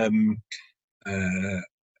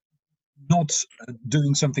not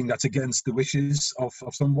doing something that's against the wishes of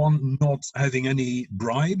someone, not having any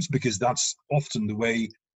bribes, because that's often the way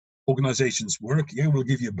organizations work. Yeah, we'll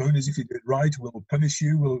give you a bonus if you do it right. We'll punish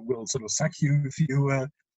you. We'll sort of sack you if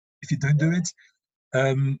you don't do it.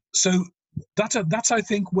 So that's I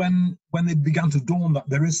think when it began to dawn that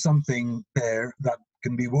there is something there that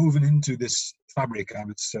can be woven into this fabric I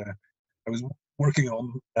was working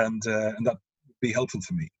on, and that would be helpful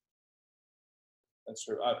for me. That's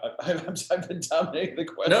true. I've been dominating the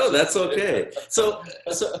question. No, that's okay. So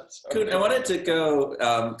Koen, I wanted to go,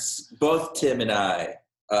 both Tim and I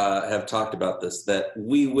have talked about this, that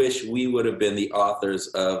we wish we would have been the authors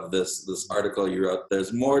of this article you wrote.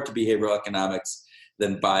 There's more to behavioral economics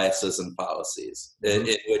than biases and policies, in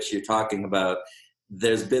which you're talking about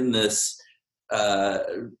there's been this,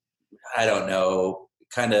 I don't know,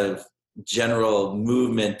 kind of general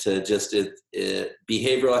movement to just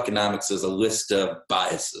behavioral economics is a list of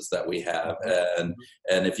biases that we have, and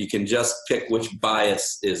if you can just pick which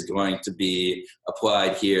bias is going to be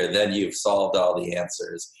applied here, then you've solved all the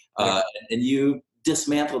answers. And you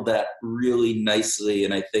dismantled that really nicely,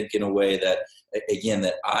 and I think in a way that, again,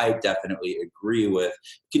 that I definitely agree with.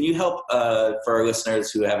 Can you help for our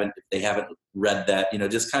listeners who haven't read that,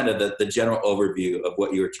 just kind of the general overview of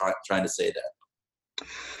what you were trying to say there?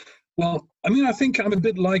 Well, I mean, I think I'm a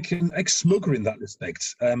bit like an ex-smoker in that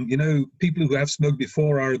respect. People who have smoked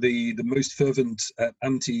before are the most fervent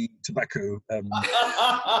anti-tobacco.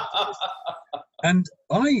 And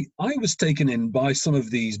I was taken in by some of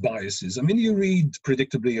these biases. I mean, you read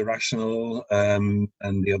Predictably Irrational and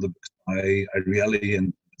the other books by Ariely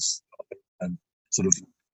and sort of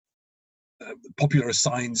popular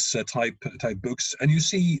science type books, and you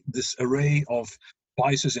see this array of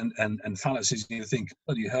biases and fallacies, and you think,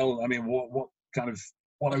 bloody hell! I mean, what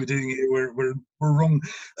are we doing here? We're wrong.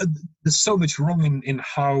 There's so much wrong in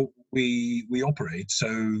how we operate.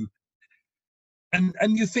 So,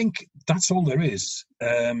 and you think that's all there is,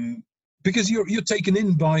 because you're taken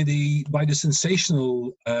in by the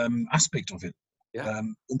sensational aspect of it. Yeah.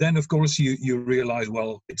 And then, of course, you realize,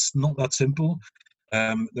 well, it's not that simple.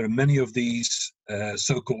 There are many of these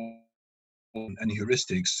so-called and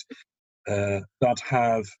heuristics that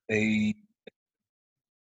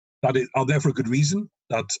are there for a good reason,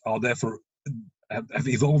 that are there for have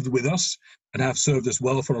evolved with us and have served us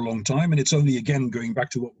well for a long time. And it's only, again, going back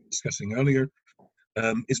to what we were discussing earlier,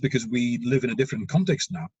 it's because we live in a different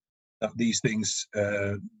context now that these things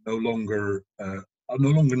are no longer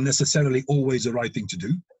necessarily always the right thing to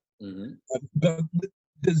do. Mm-hmm. But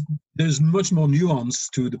there's much more nuance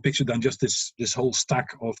to the picture than just this whole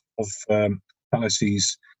stack of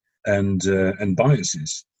fallacies and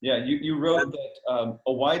biases. Yeah, you wrote that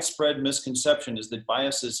a widespread misconception is that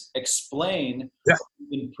biases explain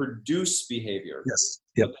and produce behavior. Yes.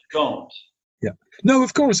 Yeah. But they don't. Yeah. No,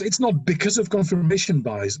 of course, it's not because of confirmation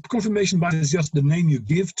bias. Confirmation bias is just the name you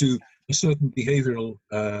give to a certain behavioral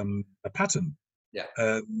pattern. Yeah.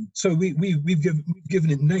 So we've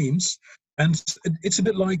given it names, and it's a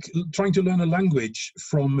bit like trying to learn a language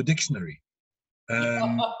from a dictionary. I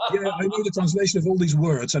know the translation of all these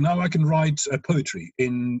words, and now I can write poetry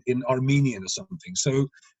in Armenian or something. So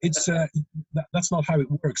it's that's not how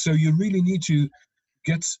it works. So you really need to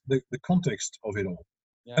get the context of it all.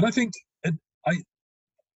 Yeah. And I think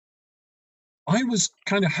I was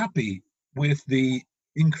kind of happy with the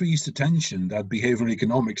increased attention that behavioral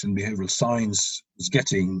economics and behavioral science was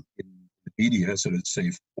getting in the media, so let's say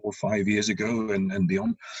 4 or 5 years ago and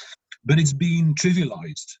beyond. But it's been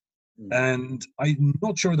trivialized. And I'm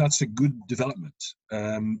not sure that's a good development.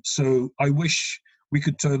 So I wish we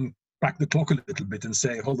could turn back the clock a little bit and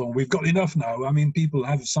say, hold on, we've got enough now. I mean, people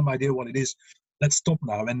have some idea what it is. Let's stop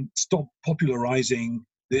now and stop popularizing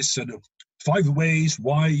this sort of 5 ways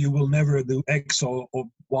why you will never do X or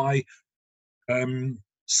Y.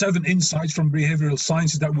 7 insights from behavioral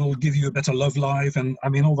sciences that will give you a better love life, and I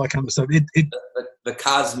mean all that kind of stuff. The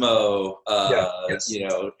Cosmo,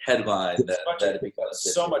 headline that it becomes.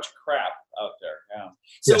 So much crap out there. Yeah.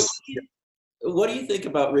 So, what do you think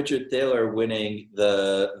about Richard Thaler winning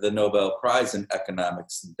the Nobel Prize in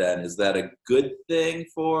economics? Then is that a good thing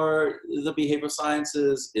for the behavioral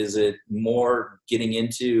sciences? Is it more getting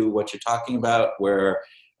into what you're talking about, where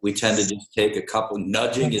we tend to just take a couple?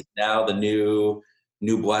 Nudging is now the new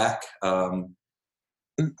black.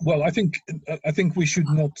 Well, I think we should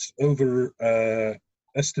not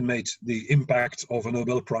overestimate the impact of a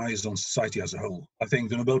Nobel Prize on society as a whole. I think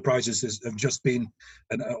the Nobel Prizes have just been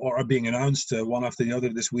or are being announced one after the other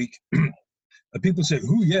this week. People say,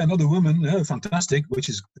 "Oh, yeah, another woman, fantastic," which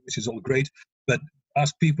is all great. But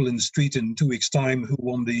ask people in the street in 2 weeks' time who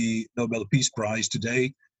won the Nobel Peace Prize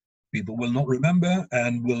today, people will not remember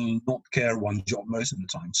and will not care one jot most of the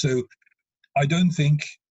time. So I don't think,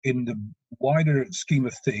 in the wider scheme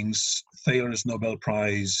of things, Thaler's Nobel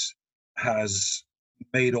Prize has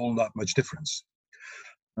made all that much difference.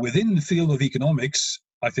 Within the field of economics,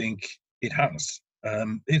 I think it has.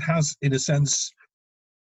 It has, in a sense,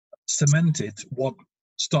 cemented what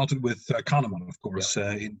started with Kahneman, of course,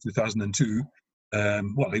 in 2002.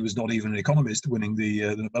 Well, he was not even an economist winning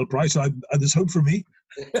the Nobel Prize, so there's hope for me.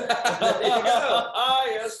 There you go.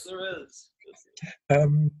 Yes, there is.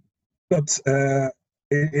 But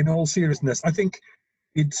in all seriousness, I think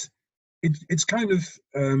it's kind of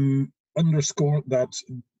underscored that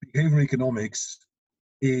behavioral economics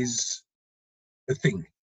is a thing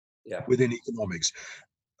within economics.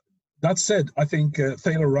 That said, I think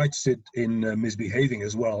Thaler writes it in Misbehaving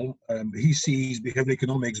as well. He sees behavioral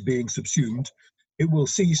economics being subsumed. It will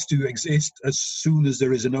cease to exist as soon as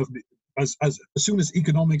there is enough, as soon as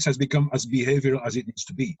economics has become as behavioral as it needs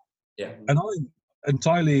to be. Yeah. And I'm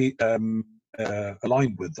entirely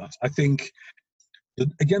aligned with that. I think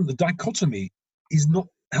that, again, the dichotomy is not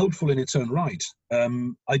helpful in its own right.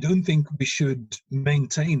 I don't think we should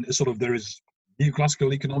maintain a sort of there is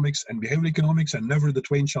neoclassical economics and behavioral economics and never the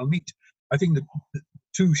twain shall meet. I think that the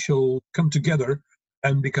two shall come together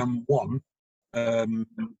and become one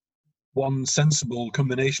sensible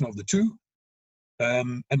combination of the two.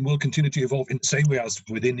 and will continue to evolve in the same way as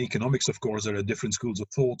within economics. Of course, there are different schools of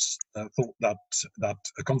thought that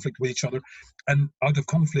conflict with each other, and out of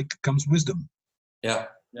conflict comes wisdom. Yeah.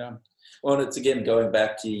 Well, it's again going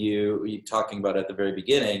back to you talking about at the very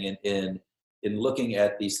beginning, in looking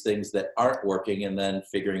at these things that aren't working, and then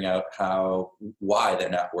figuring out why they're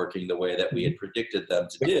not working the way that we had predicted them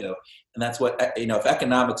to do. And that's what, if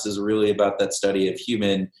economics is really about that study of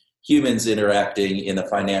humans interacting in the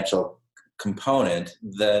financial component,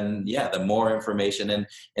 then the more information, and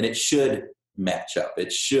it should match up.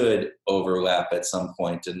 It should overlap at some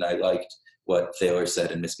point. And I liked what Thaler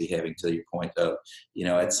said in Misbehaving, to your point of,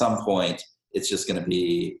 at some point it's just going to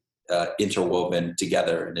be interwoven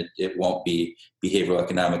together, and it won't be behavioral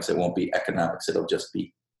economics. It won't be economics. It'll just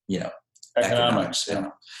be, economics. Yeah.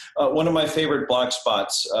 One of my favorite blog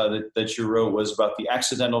spots that you wrote was about the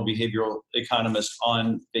accidental behavioral economist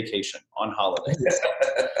on vacation, on holiday.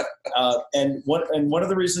 And one of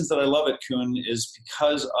the reasons that I love it, Koen, is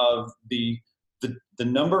because of the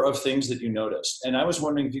number of things that you noticed. And I was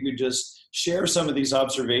wondering if you could just share some of these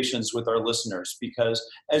observations with our listeners, because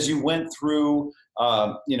as you went through,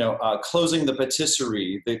 closing the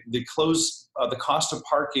patisserie, the cost of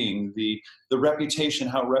parking, the reputation,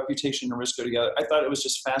 how reputation and risk go together, I thought it was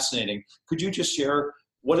just fascinating. Could you just share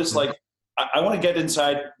what it's like? I want to get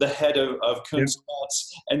inside the head of Koen's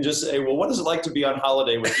thoughts and just say, well, what is it like to be on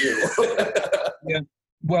holiday with you? Yeah.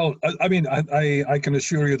 Well, I mean, I can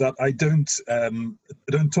assure you that I don't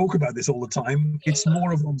talk about this all the time. It's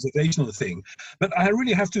more of an observational thing. But I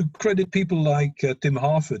really have to credit people like Tim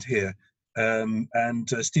Harford here, and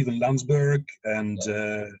Stephen Landsberg and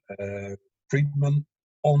Friedman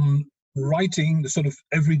on writing the sort of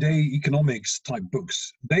everyday economics type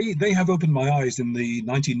books. They have opened my eyes in the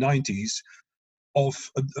 1990s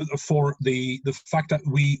for the fact that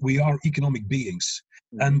we are economic beings.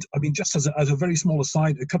 And I mean, just as a very small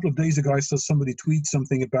aside, a couple of days ago, I saw somebody tweet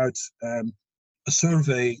something about a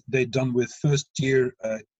survey they'd done with first-year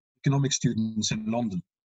economic students in London,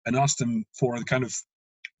 and asked them for the kind of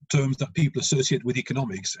terms that people associate with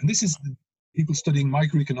economics. And this is people studying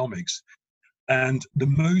microeconomics. And the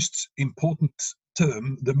most important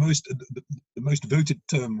term, the most voted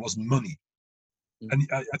term was money. And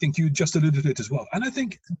I think you just alluded to it as well. And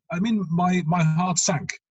I mean, my heart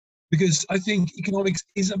sank, because I think economics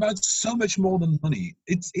is about so much more than money.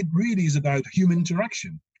 It really is about human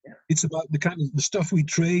interaction. Yeah. It's about the kind of the stuff we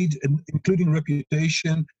trade, including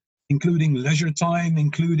reputation, including leisure time,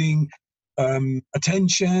 including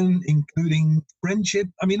attention, including friendship.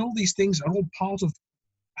 I mean, all these things are all part of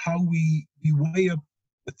how we weigh up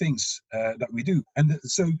the things that we do. And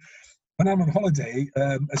so when I'm on holiday,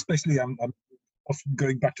 especially I'm often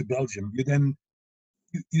going back to Belgium,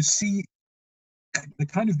 you see the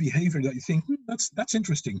kind of behavior that you think, that's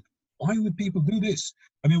interesting. Why would people do this?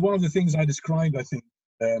 I mean, one of the things I described, I think,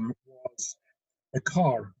 was a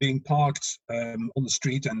car being parked on the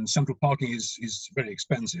street, and central parking is very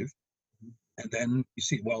expensive. And then you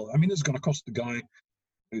see, well, I mean, it's going to cost the guy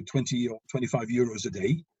 20 or 25 euros a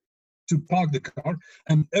day to park the car.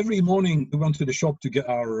 And every morning we went to the shop to get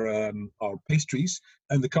our pastries,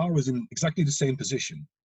 and the car was in exactly the same position.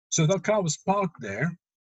 So that car was parked there,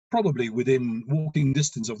 probably within walking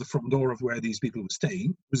distance of the front door of where these people were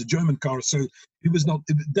staying. It was a German car, so it was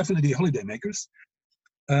definitely holidaymakers.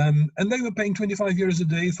 And they were paying 25 euros a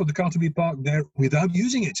day for the car to be parked there without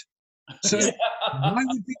using it. So why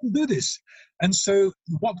would people do this? And so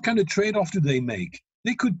what kind of trade-off do they make?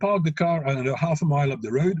 They could park the car, I don't know, half a mile up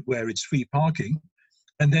the road where it's free parking,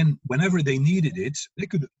 and then whenever they needed it, they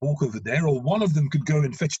could walk over there, or one of them could go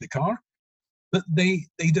and fetch the car, but they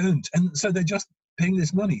don't. And so they're just paying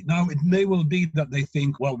this money. Now, it may well be that they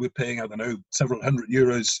think, well, we're paying, I don't know, several hundred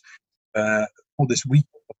euros for this week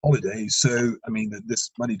of holiday. So, I mean,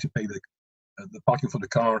 this money to pay the parking for the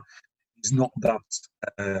car is not that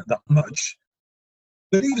much.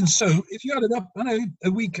 But even so, if you add it up, I know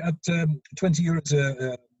a week at 20 euros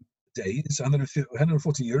a day, it's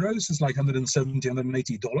 140 euros. It's like $170,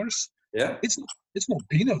 $180. Yeah, it's not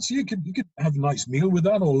peanuts. You could have a nice meal with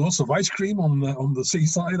that, or lots of ice cream on the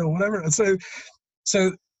seaside or whatever. And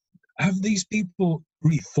so have these people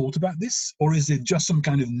really thought about this, or is it just some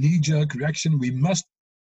kind of knee-jerk reaction? We must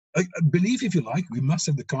believe, if you like, we must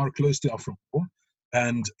have the car close to our front door,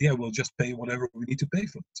 and we'll just pay whatever we need to pay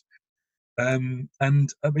for it. And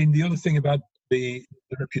I mean, the other thing about the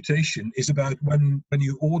reputation is about when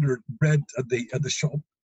you order bread at the shop.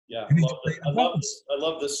 Yeah, I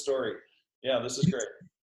love this story. Yeah, this is great.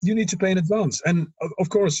 You need to pay in advance, and of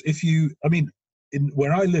course, in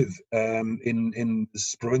where I live, in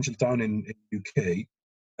this provincial town in UK,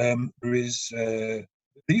 there is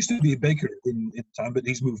There used to be a baker in town, but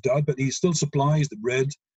he's moved out. But he still supplies the bread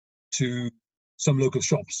to some local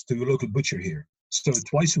shops, to a local butcher here. So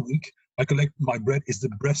twice a week, I collect my bread. It's the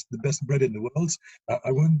best bread in the world.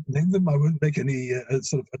 I won't name them. I won't make any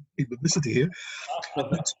sort of publicity here.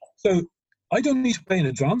 So I don't need to pay in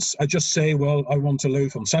advance. I just say, well, I want a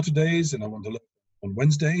loaf on Saturdays and I want a loaf on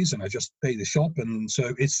Wednesdays, and I just pay the shop. And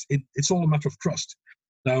so it's all a matter of trust.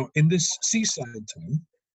 Now, in this seaside town,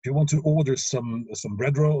 if you want to order some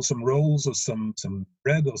bread rolls, some rolls, or some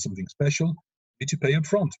bread or something special, you need to pay up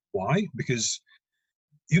front. Why? Because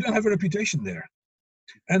you don't have a reputation there,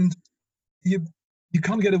 and you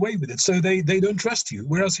can't get away with it. So they don't trust you.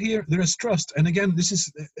 Whereas here there is trust. And again, this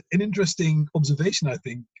is an interesting observation, I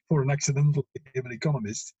think, for an accidental behavioral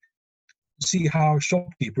economist, to see how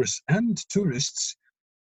shopkeepers and tourists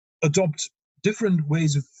adopt different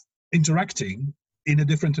ways of interacting in a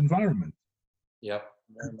different environment. Yep.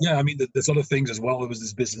 Yeah, I mean, there's other things as well. There was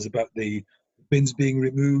this business about the bins being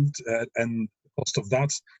removed and the cost of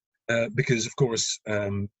that, because of course,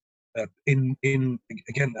 in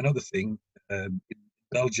again, another thing, in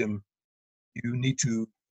Belgium, you need to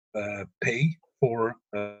pay for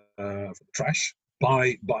trash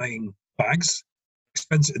by buying bags.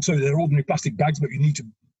 Expensive. So they're ordinary plastic bags, but you need to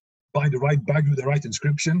buy the right bag with the right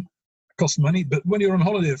inscription. It costs money. But when you're on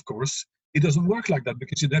holiday, of course, it doesn't work like that,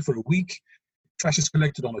 because you're there for a week. Trash is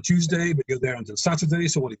collected on a Tuesday, but you're there until Saturday.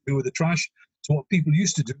 So what do you do with the trash? So what people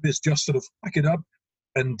used to do is just sort of pack it up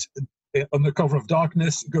and under cover of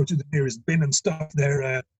darkness, go to the nearest bin and stuff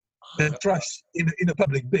their trash in a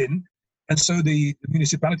public bin. And so the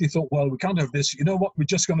municipality thought, well, we can't have this. You know what? We're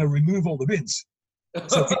just going to remove all the bins.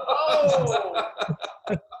 So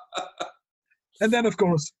and then, of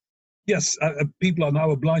course, yes, people are now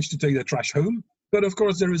obliged to take their trash home. But of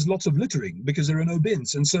course, there is lots of littering because there are no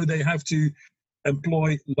bins. And so they have to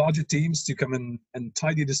employ larger teams to come and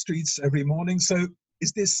tidy the streets every morning. So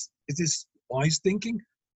is this wise thinking?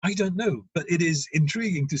 I don't know. But it is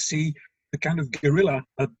intriguing to see the kind of guerrilla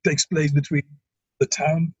that takes place between the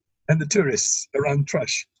town and the tourists around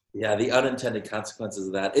trash. Yeah, the unintended consequences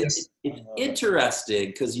of that. It's interesting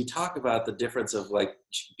because you talk about the difference of like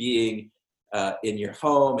being in your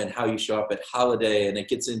home and how you show up at holiday, and it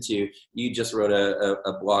gets into, you just wrote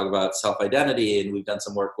a blog about self-identity, and we've done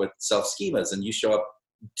some work with self-schemas, and you show up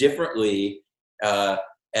differently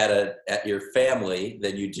at your family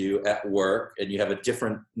than you do at work, and you have a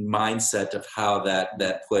different mindset of how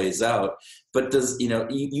that plays out. But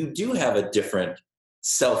you do have a different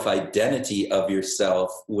self-identity of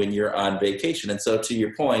yourself when you're on vacation. And so to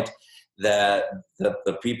your point, that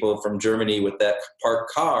the people from Germany with that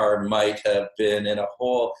parked car might have been in a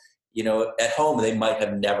hole, at home, they might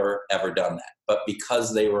have never, ever done that. But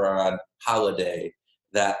because they were on holiday,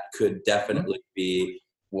 that could definitely be,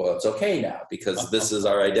 well, it's okay now because this is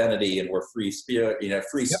our identity and we're free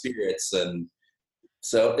spirits. And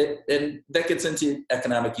so and that gets into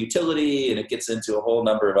economic utility, and it gets into a whole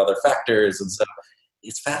number of other factors. And so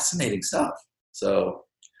it's fascinating stuff. So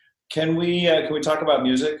can we talk about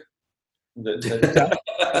music? Can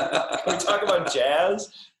we talk about jazz?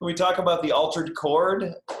 Can we talk about the altered chord?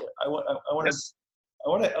 I want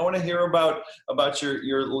to hear about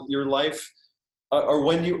your life, or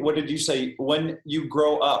what did you say? When you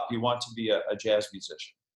grow up, you want to be a jazz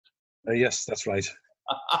musician. Yes, that's right.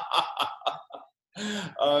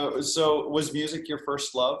 So was music your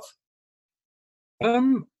first love?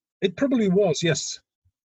 It probably was. Yes.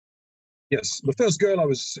 Yes, the first girl I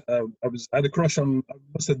had a crush on. I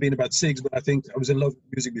must have been about 6, but I think I was in love with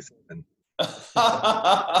music before then.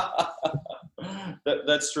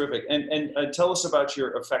 That's terrific. And tell us about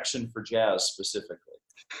your affection for jazz specifically.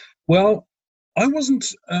 Well, I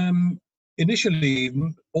wasn't initially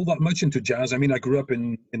all that much into jazz. I mean, I grew up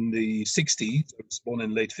in the 60s. I was born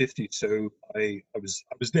in late 50s, so I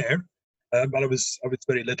was there, but I was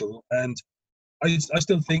very little. And I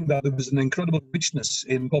still think that there was an incredible richness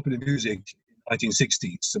in popular music in the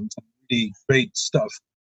 1960s. Some really great stuff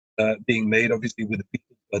being made, obviously, with the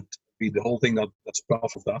people, but the whole thing that's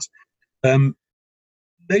part of that.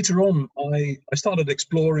 Later on, I started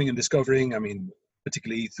exploring and discovering, I mean,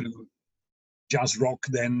 particularly through jazz rock,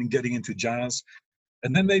 then getting into jazz.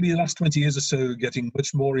 And then maybe the last 20 years or so, getting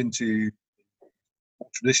much more into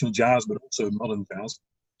traditional jazz, but also modern jazz.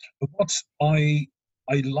 But what I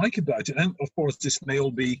like about it, and of course this may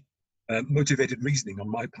all be motivated reasoning on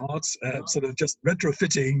my part, sort of just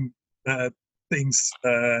retrofitting things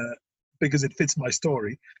because it fits my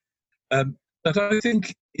story. But I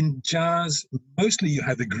think in jazz, mostly you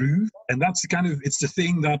have a groove, and that's it's the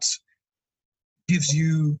thing that gives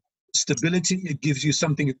you stability. It gives you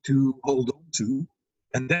something to hold on to.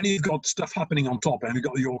 And then you've got stuff happening on top, and you've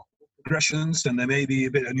got your progressions, and they may be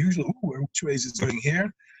a bit unusual. Ooh, which way is it going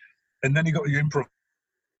here? And then you got your improv,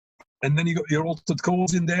 and then you got your altered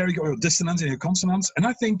chords in there. You got your dissonance and your consonants, and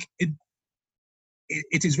I think it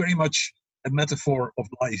is very much a metaphor of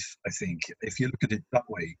life. I think if you look at it that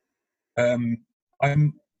way,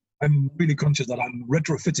 I'm really conscious that I'm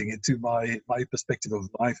retrofitting it to my perspective of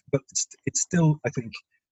life, but it's still, I think,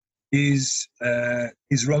 is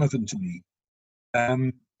relevant to me.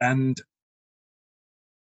 And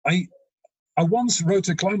I once wrote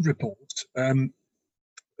a client report.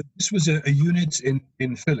 This was a unit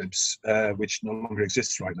in Philips, which no longer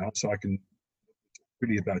exists right now, so I can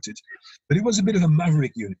really about it. But it was a bit of a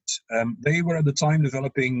maverick unit. They were at the time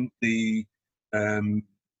developing the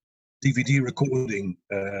DVD recording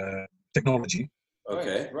technology.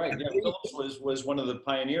 Okay, right. Yeah, Philips was one of the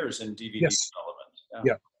pioneers in DVD development.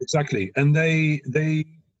 Yeah, exactly. And they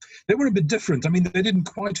were a bit different. I mean, they didn't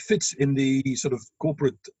quite fit in the sort of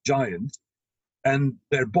corporate giant. And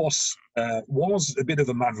their boss was a bit of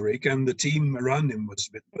a maverick, and the team around him was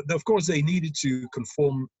a bit. But of course, they needed to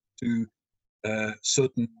conform to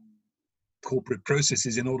certain corporate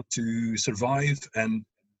processes in order to survive and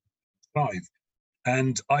thrive.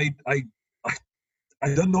 And I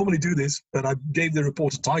don't normally do this, but I gave the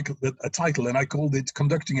report a title, and I called it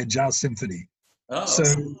 "Conducting a Jazz Symphony." Oh. So,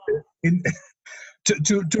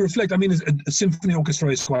 to reflect, I mean, a symphony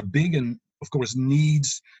orchestra is quite big, and of course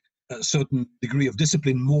needs a certain degree of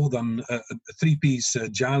discipline more than a three-piece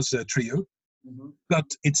jazz trio. Mm-hmm. But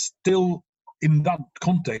it's still, in that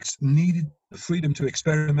context, needed the freedom to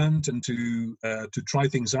experiment and to try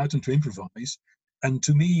things out and to improvise. And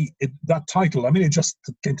to me, that title, I mean, it just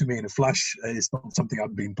came to me in a flash. It's not something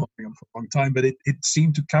I've been pondering on for a long time, but it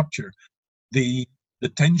seemed to capture the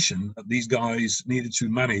tension that these guys needed to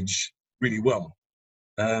manage really well.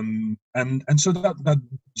 And so that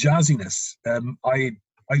jazziness, I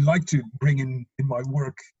like to bring in my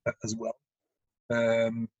work as well,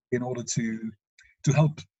 in order to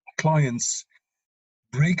help clients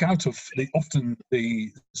break out of the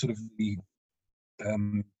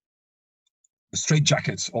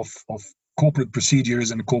straitjackets of corporate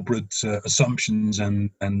procedures and corporate assumptions and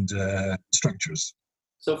structures.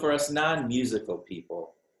 So for us non-musical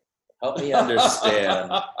people, help me understand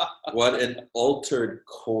what an altered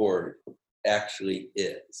chord actually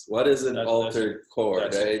is. What is an altered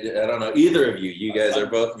chord? I don't know. Either of you. You guys are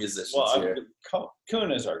both musicians here.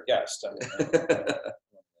 Koen is our guest.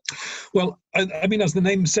 Well, I mean, as the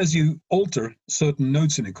name says, you alter certain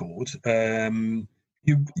notes in a chord.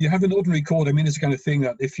 You have an ordinary chord. I mean, it's the kind of thing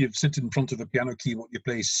that if you sit in front of a piano keyboard, you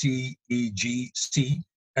play C, E, G, C,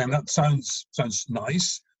 and that sounds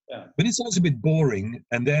nice. Yeah. But it sounds a bit boring.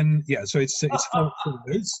 And then so it's four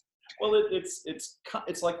notes. Well,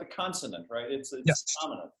 it's like the consonant, right? It's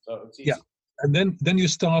dominant, so it's easy. Yeah, and then you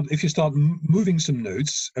start. If you start moving some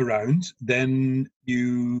notes around, then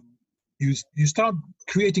you start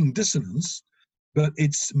creating dissonance, but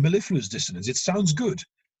it's mellifluous dissonance. It sounds good.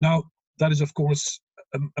 Now that is, of course,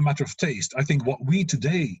 a matter of taste. I think what we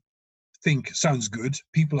today think sounds good,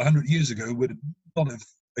 people 100 years ago would not have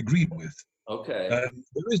agreed with. Okay.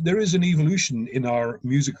 There is an evolution in our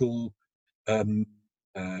musical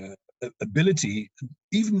ability,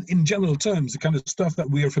 even in general terms, the kind of stuff that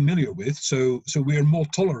we are familiar with. So we are more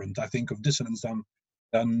tolerant, I think, of dissonance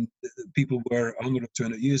than people were 100 or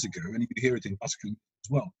 200 years ago, and you hear it in classical as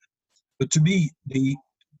well. But to me, the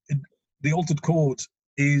altered chord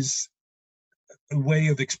is a way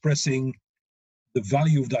of expressing the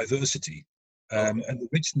value of diversity and the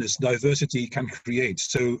richness diversity can create.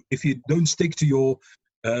 So if you don't stick to your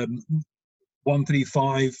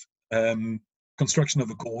 1-3-5 construction of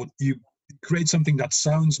a chord, you create something that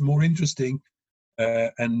sounds more interesting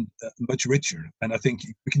and much richer. And I think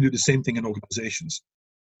we can do the same thing in organizations.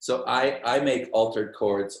 So I make altered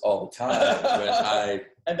chords all the time when I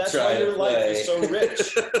and that's why your life is so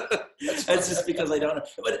rich. That's just because I don't know.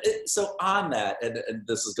 But so on that, and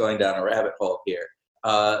this is going down a rabbit hole here.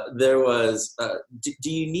 There was.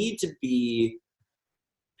 Do you need to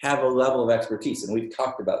have a level of expertise? And we've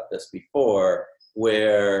talked about this before,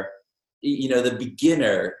 where the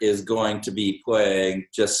beginner is going to be playing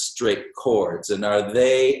just straight chords, and are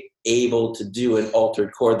they able to do an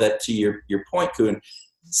altered chord that, to your point, Koen,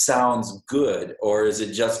 sounds good, or is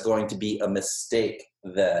it just going to be a mistake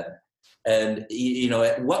then? And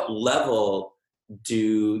at what level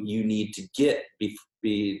do you need to get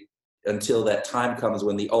until that time comes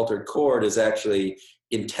when the altered chord is actually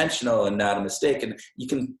intentional and not a mistake? And you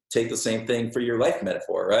can take the same thing for your life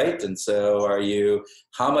metaphor, right? And so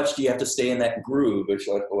how much do you have to stay in that groove, which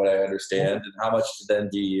is what I understand, and how much then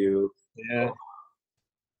do you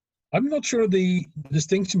I'm not sure the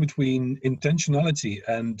distinction between intentionality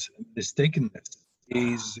and mistakenness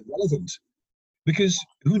is relevant, because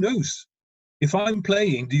who knows? If I'm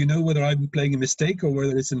playing, do you know whether I'm playing a mistake or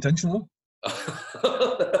whether it's intentional?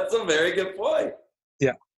 That's a very good point.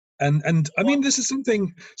 Yeah, and I mean, this is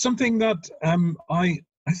something that I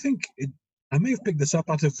think I may have picked this up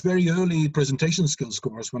at a very early presentation skills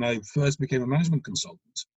course when I first became a management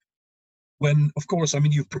consultant. When, of course, I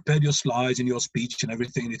mean, you've prepared your slides and your speech and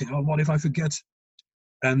everything, and you think, oh, what if I forget?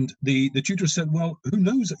 And the tutor said, well, who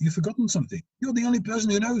knows that you've forgotten something? You're the only person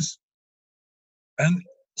who knows. And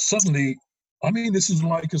suddenly, I mean, this is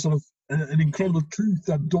like a sort of an incredible truth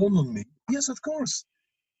that dawned on me. Yes, of course.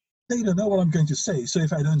 They don't know what I'm going to say. So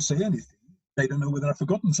if I don't say anything, they don't know whether I've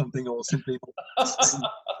forgotten something or simply.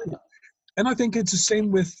 And I think it's the same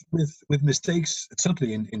with mistakes,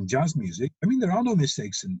 certainly in jazz music. I mean, there are no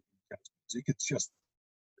mistakes in jazz music.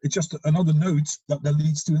 It's just another note that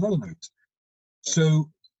leads to another note. So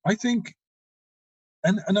I think,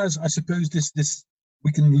 and as I suppose this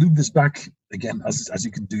we can loop this back again, as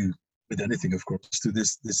you can do with anything, of course, to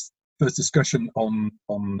this first discussion on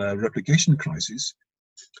replication crisis.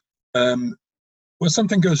 Well,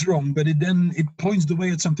 something goes wrong, but it points the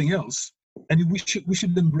way at something else, and we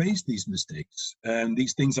should embrace these mistakes and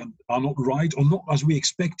these things are not right or not as we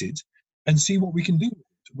expected, and see what we can do,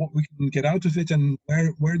 what we can get out of it, and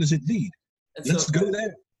where does it lead. And let's go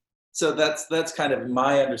there. So that's kind of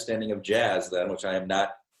my understanding of jazz then, which I am not,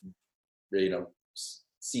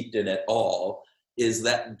 seeped in at all, is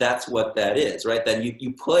that's what that is, right? Then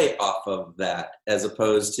you play off of that as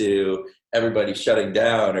opposed to everybody shutting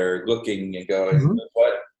down or looking and going,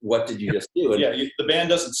 what did you just do? And the band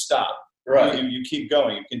doesn't stop. Right. You keep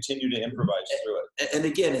going. You continue to improvise through it. And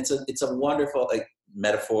again, it's a wonderful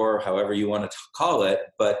metaphor, however you want to call it.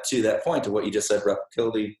 But to that point, to what you just said,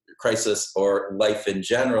 replicability crisis or life in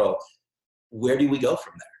general, where do we go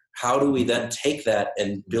from there? How do we then take that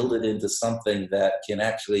and build it into something that can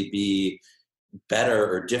actually be better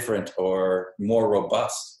or different or more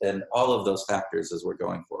robust, and all of those factors as we're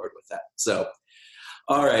going forward with that. So,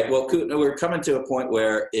 all right, well, we're coming to a point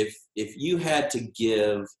where if you had to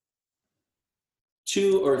give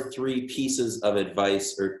 2 or 3 pieces of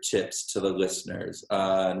advice or tips to the listeners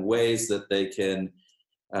on ways that they can,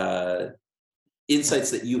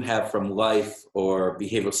 insights that you have from life or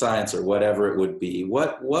behavioral science or whatever it would be,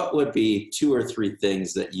 what would be 2 or 3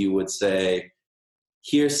 things that you would say,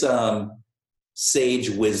 here's some sage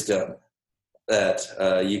wisdom that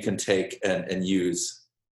you can take and use?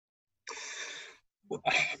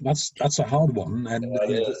 That's a hard one, and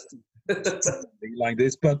like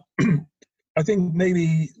this, but I think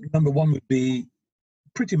maybe number 1 would be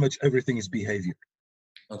pretty much everything is behavior.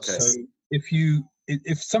 Okay. So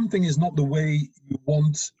if something is not the way you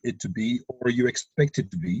want it to be or you expect it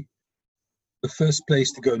to be, the first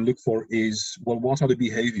place to go and look for is, well, what are the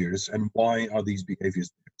behaviors and why are these behaviors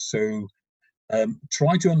there? So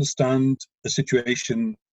try to understand the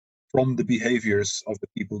situation from the behaviors of the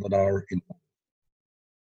people that are involved.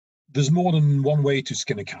 There's more than one way to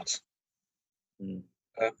skin a cat.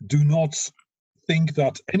 Do not think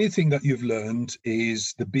that anything that you've learned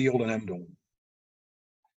is the be-all and end-all.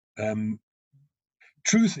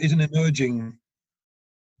 Truth is an emerging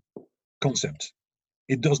concept.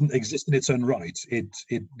 It doesn't exist in its own right. It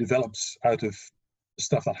develops out of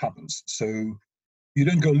stuff that happens. So you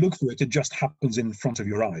don't go look for it. It just happens in front of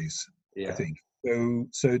your eyes, I think.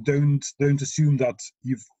 So don't assume that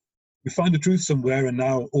you find the truth somewhere and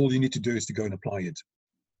now all you need to do is to go and apply it.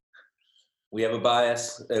 We have a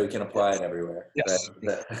bias that we can apply it everywhere. Yes.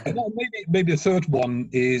 And maybe the third one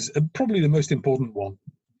is probably the most important one.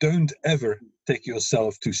 Don't ever take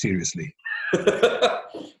yourself too seriously.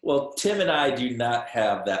 Well, Tim and I do not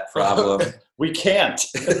have that problem. We can't.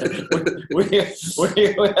 we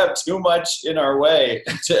have too much in our way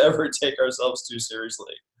to ever take ourselves too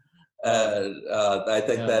seriously. I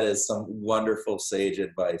think that is some wonderful sage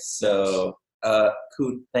advice. So,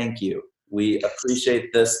 Koen, thank you. We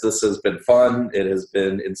appreciate this. This has been fun. It has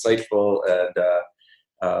been insightful, and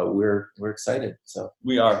we're excited. So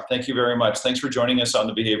we are. Thank you very much. Thanks for joining us on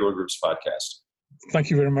the Behavioral Groups podcast. Thank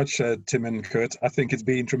you very much, Tim and Kurt. I think it's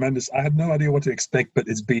been tremendous. I had no idea what to expect, but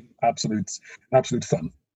it's been absolute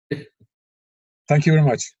fun. Thank you very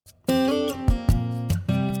much.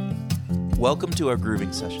 Welcome to our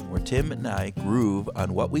grooving session, where Tim and I groove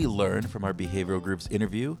on what we learned from our Behavioral Groups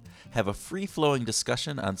interview, have a free-flowing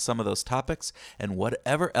discussion on some of those topics, and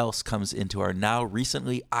whatever else comes into our now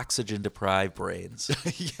recently oxygen-deprived brains.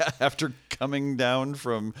 After coming down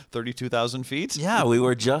from 32,000 feet. Yeah, we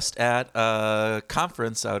were just at a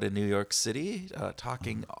conference out in New York City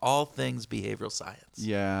talking all things behavioral science.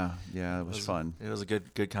 Yeah, it was fun. It was a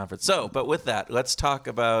good conference. So, but with that, let's talk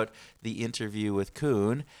about the interview with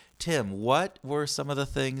Kuhn. Tim, what were some of the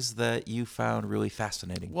things that you found really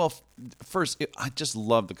fascinating? Well, first, I just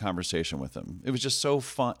loved the conversation with him. It was just so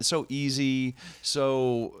fun, so easy,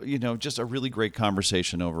 so just a really great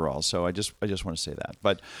conversation overall. So I just want to say that.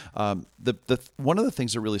 But the one of the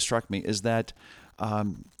things that really struck me is that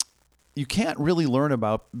you can't really learn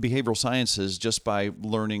about behavioral sciences just by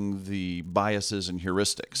learning the biases and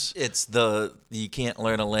heuristics. You can't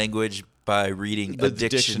learn a language by reading a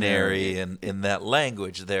dictionary. And in that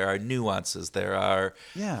language there are nuances, there are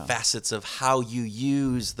facets of how you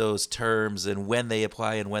use those terms and when they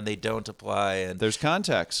apply and when they don't apply, and there's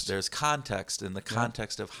context in the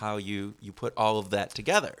context of how you put all of that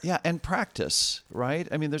together. And practice, right?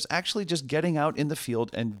 I mean, there's actually just getting out in the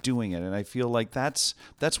field and doing it, and I feel like that's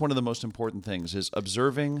one of the most important things is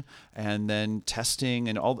observing and then testing,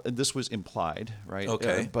 and all this was implied, right?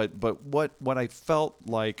 Okay. But what I felt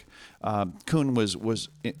like Kuhn was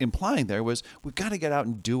implying there was we've got to get out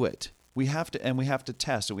and do it. We have to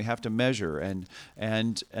test, and we have to measure, and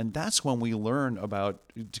that's when we learn about,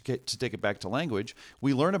 to take it back to language,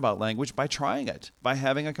 we learn about language by trying it, by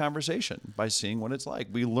having a conversation, by seeing what it's like.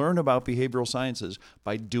 We learn about behavioral sciences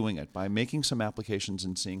by doing it, by making some applications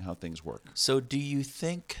and seeing how things work. So do you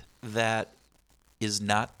think that is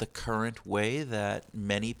not the current way that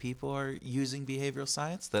many people are using behavioral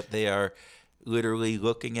science, that they are literally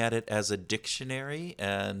looking at it as a dictionary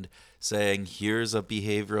and saying, here's a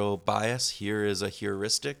behavioral bias, here is a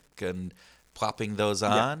heuristic, and plopping those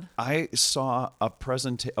on? I saw a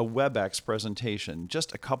WebEx presentation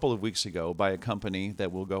just a couple of weeks ago by a company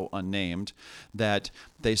that will go unnamed, that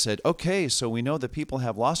they said, okay, so we know that people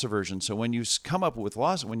have loss aversion. So when you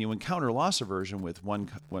when you encounter loss aversion with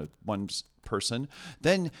one person,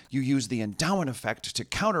 then you use the endowment effect to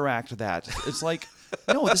counteract that. It's like,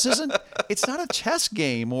 no, it's not a chess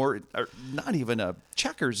game or not even a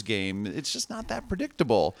checkers game. It's just not that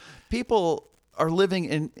predictable. People are living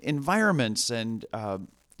in environments, and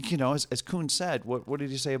as Kuhn said, what did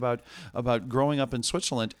he say about growing up in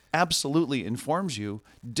Switzerland? Absolutely informs you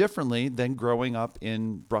differently than growing up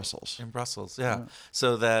in Brussels. In Brussels, yeah.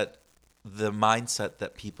 So that the mindset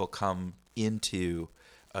that people come into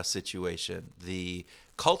a situation, the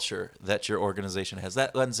culture that your organization has,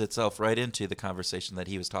 that lends itself right into the conversation that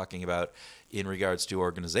he was talking about in regards to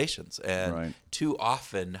organizations. And too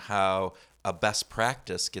often how a best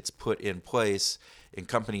practice gets put in place in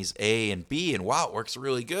companies A and B, and wow, it works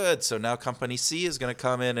really good. So now company C is going to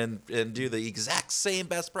come in and do the exact same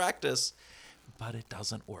best practice, but it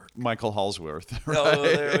doesn't work. Michael Halsworth. Right? Oh,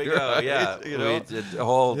 there we go. Yeah, we did a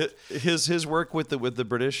whole his work with the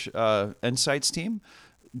British Insights team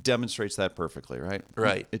demonstrates that perfectly, right?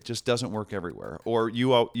 Right. It just doesn't work everywhere. Or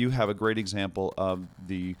you have a great example of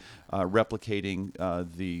the replicating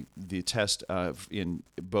the test in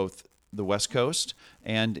both the West Coast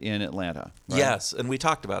and in Atlanta. Right? Yes, and we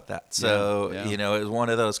talked about that. So, it was one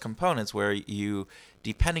of those components where you,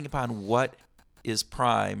 depending upon what is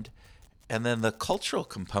primed, and then the cultural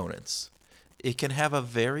components, it can have a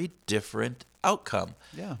very different outcome.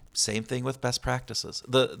 Yeah. Same thing with best practices.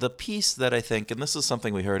 The piece that I think, and this is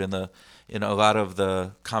something we heard in a lot of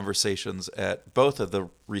the conversations at both of the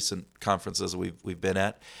recent conferences we've been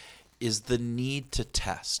at, is the need to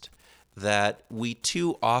test. That we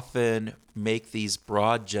too often make these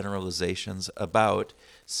broad generalizations about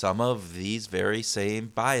some of these very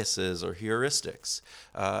same biases or heuristics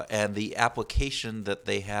and the application that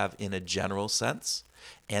they have in a general sense,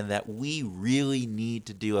 and that we really need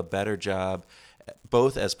to do a better job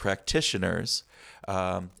both as practitioners,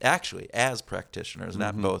 as practitioners,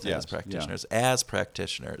 not both as practitioners, as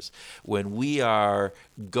practitioners, when we are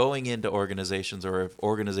going into organizations, or if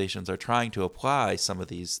organizations are trying to apply some of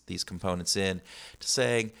these components in, to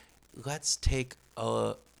saying, let's take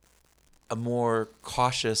a more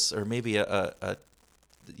cautious, or maybe a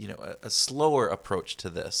slower approach to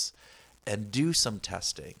this, and do some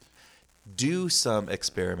testing, do some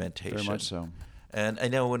experimentation. Very much so. And I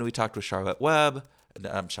know when we talked with Charlotte Blank,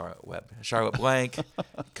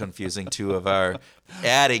 confusing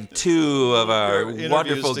adding two of our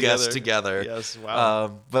wonderful guests together. Yes,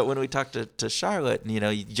 wow. But when we talked to Charlotte,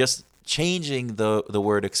 you just changing the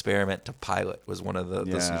word experiment to pilot was one of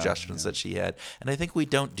the suggestions that she had. And I think we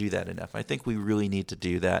don't do that enough. I think we really need to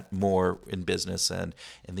do that more in business and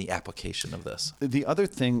in the application of this. The other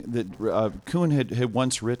thing that Kuhn had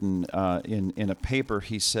once written in a paper,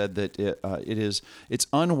 he said that it's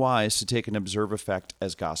unwise to take an observe effect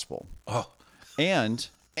as gospel. Oh. And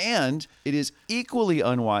it is equally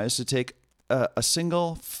unwise to take a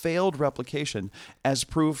single failed replication as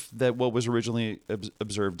proof that what was originally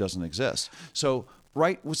observed doesn't exist. So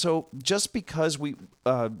just because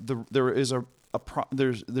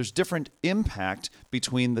there's different impact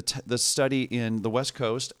between the study in the West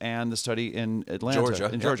Coast and the study in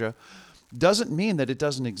Atlanta, Georgia, doesn't mean that it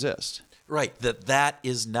doesn't exist. Right, that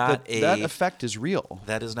is not that effect is real.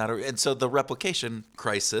 That is not and so the replication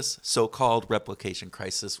crisis, so-called replication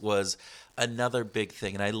crisis, was another big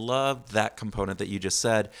thing. And I loved that component that you just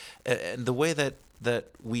said. And the way that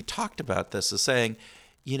we talked about this is saying,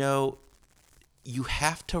 you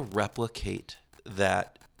have to replicate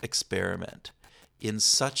that experiment in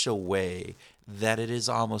such a way that it is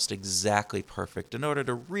almost exactly perfect in order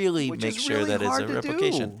to really make sure that it's a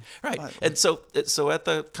replication. Right. And so at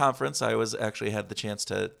the conference, I had the chance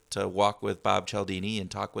to walk with Bob Cialdini and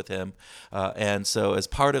talk with him. And so as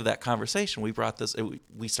part of that conversation, we brought this,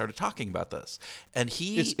 we started talking about this. And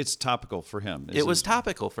it's topical for him. It was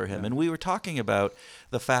topical for him. Yeah. And we were talking about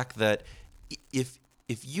the fact that if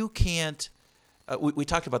you can't, we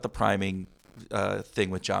talked about the priming thing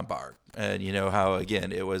with John Barr, and how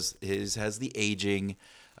again it has the aging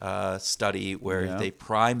study where they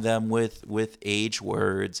prime them with age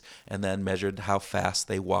words and then measured how fast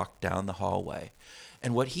they walked down the hallway.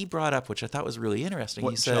 And what he brought up, which I thought was really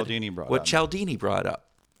interesting, Cialdini brought up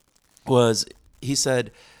was, he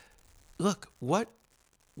said, look, what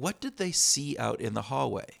did they see out in the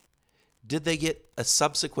hallway? Did they get a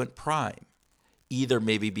subsequent prime? Either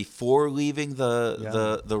maybe before leaving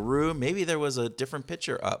the room, maybe there was a different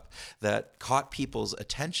picture up that caught people's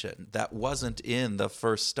attention that wasn't in the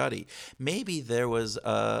first study. Maybe there was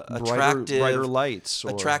a brighter lights,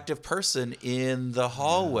 attractive person in the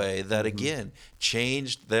hallway that again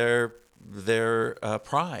changed their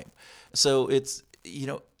prime. So it's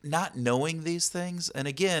not knowing these things, and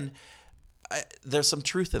again, there's some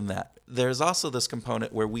truth in that. There's also this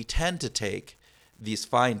component where we tend to take these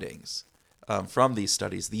findings from these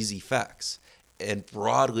studies, these effects, and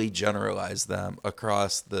broadly generalize them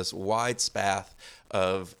across this wide swath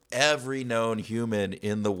of every known human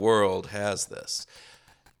in the world has this.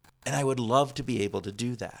 And I would love to be able to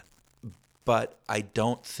do that. But I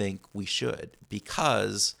don't think we should,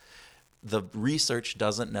 because the research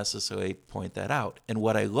doesn't necessarily point that out. And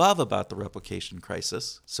what I love about the replication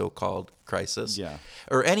crisis, so-called crisis,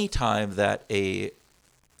 or any time that an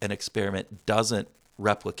experiment doesn't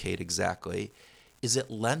replicate exactly, is it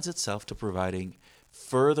lends itself to providing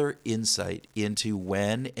further insight into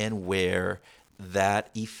when and where that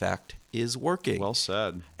effect is working. Well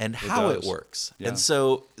said. And how it works. Yeah. And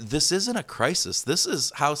so this isn't a crisis. This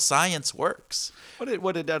is how science works.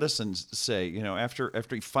 What did Edison say? After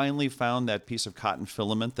he finally found that piece of cotton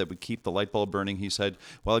filament that would keep the light bulb burning, he said,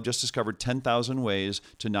 well, I've just discovered 10,000 ways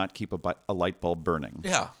to not keep a light bulb burning.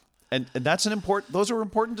 Yeah. And those are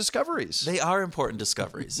important discoveries. They are important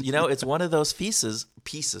discoveries. It's one of those pieces.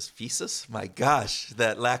 My gosh,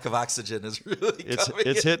 that lack of oxygen is really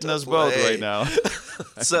it's hitting us both right now.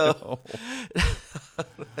 So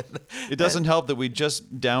it doesn't help that we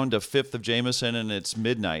just downed a fifth of Jameson and it's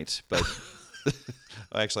midnight, but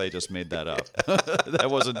actually I just made that up. That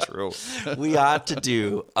wasn't true. We ought to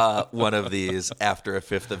do one of these after a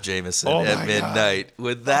fifth of Jameson at midnight. God.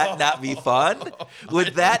 Would that not be fun?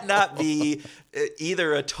 Would that not be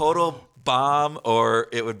either a total bomb or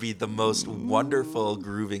it would be the most wonderful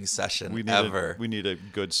grooving session ever? We need a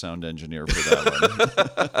good sound engineer for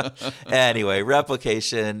that one. Anyway,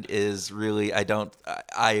 replication is really,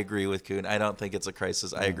 I agree with Kuhn. I don't think it's a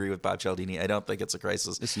crisis. I agree with Bob Cialdini. I don't think it's a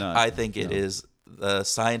crisis. It's not. I think it is the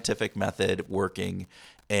scientific method working,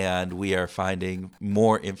 and we are finding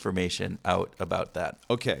more information out about that.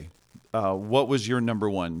 Okay. What was your number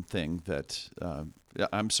one thing that...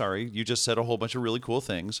 I'm sorry, you just said a whole bunch of really cool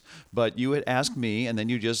things, but you had asked me, and then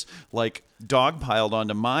you just dogpiled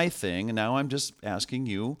onto my thing, and now I'm just asking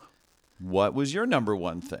you, what was your number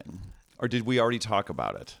one thing? Or did we already talk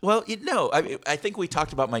about it? Well, I think we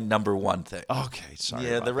talked about my number one thing. Okay, sorry.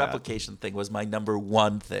 Yeah, the replication thing was my number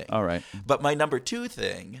one thing. All right. But my number two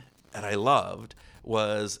thing that I loved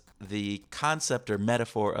was the concept or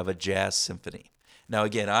metaphor of a jazz symphony. Now,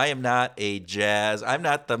 again, I'm not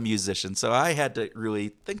the musician, so I had to really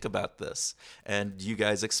think about this. And you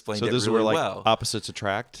guys explained it really well. So this is where like opposites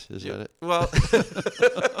attract? Is that it? Well,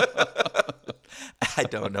 I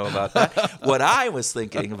don't know about that. What I was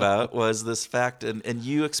thinking about was this fact, and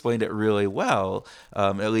you explained it really well,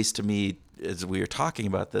 at least to me as we were talking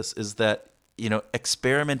about this, is that,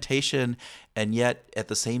 experimentation and yet at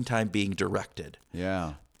the same time being directed.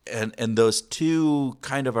 Yeah. And those two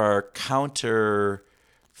kind of are counterfactual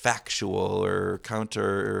or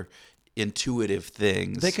counterintuitive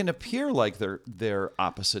things. They can appear like they're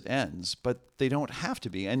opposite ends, but they don't have to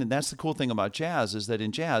be. And that's the cool thing about jazz, is that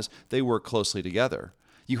in jazz they work closely together.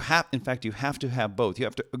 You have to have both. You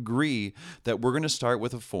have to agree that we're going to start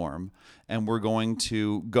with a form and we're going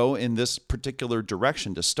to go in this particular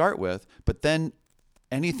direction to start with, but then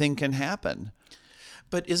anything can happen.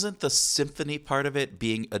 But isn't the symphony part of it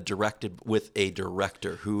being directed with a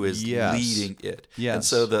director who is leading it? Yes. And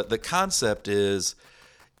so the concept is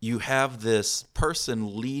you have this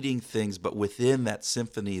person leading things, but within that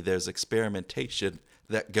symphony there's experimentation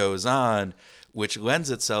that goes on, which lends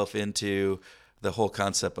itself into the whole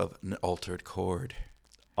concept of an altered chord.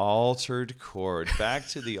 Altered chord. Back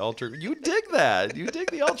to the altered. You dig that. You dig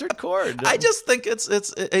the altered chord. I just think it's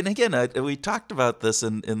and again, we talked about this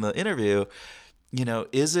in the interview.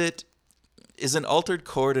 Is an altered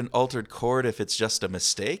chord if it's just a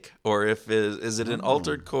mistake, or is it an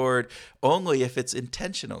altered chord only if it's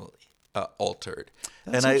intentionally altered?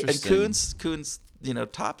 That's and interesting. Kuhn's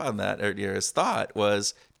top on that, or his thought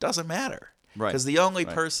was, doesn't matter. Right. Because the only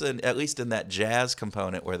person, at least in that jazz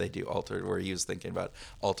component where they do altered, where he was thinking about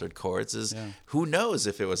altered chords, is who knows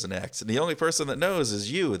if it was an accident. The only person that knows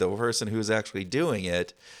is you, the person who's actually doing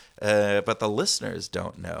it. But the listeners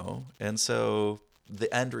don't know. And so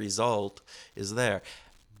the end result is there.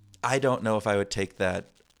 I don't know if I would take that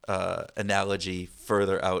analogy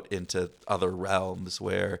further out into other realms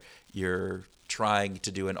where you're trying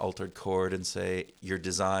to do an altered chord and say your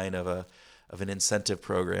design of an incentive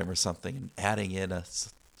program or something and adding in a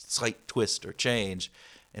slight twist or change.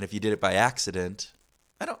 And if you did it by accident,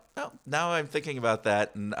 I don't know. Now I'm thinking about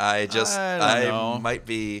that, and I might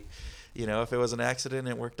be, if it was an accident and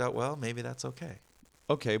it worked out well, maybe that's okay.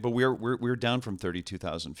 Okay, but we're down from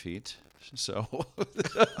 32,000 feet, so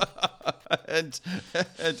and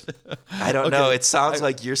I don't know. It sounds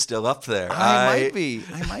like you're still up there. I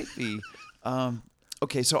might be.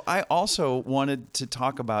 Okay, so I also wanted to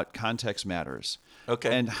talk about context matters.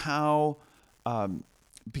 Okay, and how,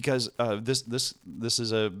 because this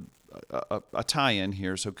is a tie-in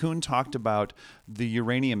here. So Kuhn talked about the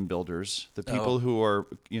uranium builders, the people who are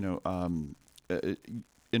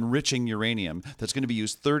enriching uranium that's going to be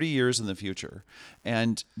used 30 years in the future.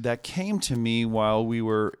 And that came to me while we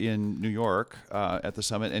were in New York at the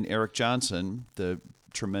summit, and Eric Johnson, the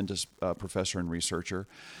tremendous professor and researcher,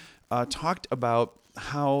 talked about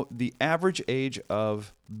how the average age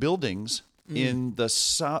of buildings in the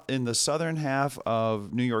southern half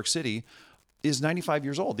of New York City is 95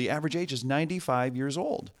 years old. The average age is 95 years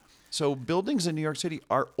old. So buildings in New York City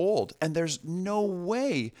are old, and there's no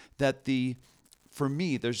way that for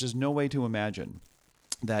me, there's just no way to imagine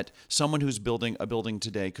that someone who's building a building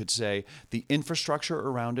today could say the infrastructure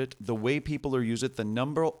around it, the way people are use it, the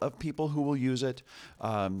number of people who will use it,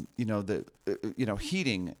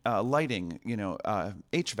 heating, lighting,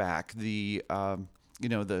 HVAC, the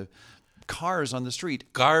cars on the street,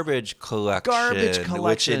 garbage collection,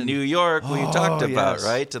 which in New York we talked about,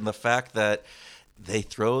 right? And the fact that they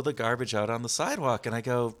throw the garbage out on the sidewalk, and I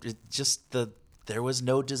go, there was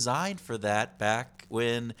no design for that back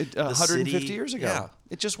when 150 years ago. Yeah.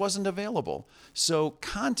 It just wasn't available. So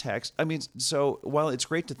context, so while it's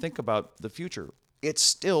great to think about the future, it's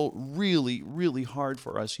still really, really hard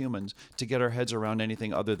for us humans to get our heads around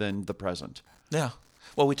anything other than the present. Yeah.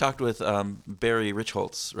 Well, we talked with Barry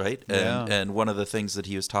Richholtz, right? And one of the things that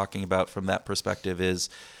he was talking about from that perspective is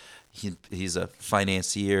he's a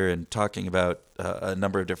financier and talking about a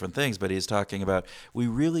number of different things, but he's talking about we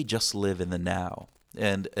really just live in the now,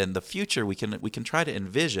 and the future we can try to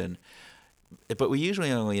envision, but we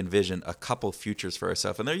usually only envision a couple futures for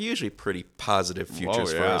ourselves, and they're usually pretty positive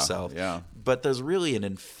futures for ourselves. Yeah. But there's really an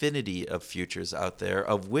infinity of futures out there,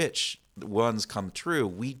 of which ones come true.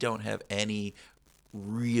 We don't have any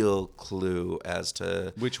real clue as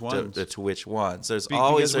to which ones. To which ones. There's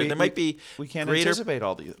always there might be we can't anticipate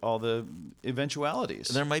all the eventualities.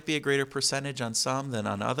 There might be a greater percentage on some than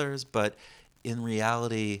on others, but in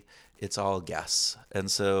reality, it's all guess.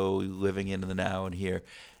 And so living in the now and here.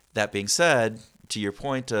 That being said, to your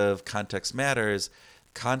point of context matters,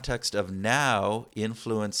 context of now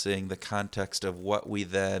influencing the context of what we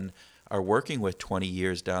then are working with 20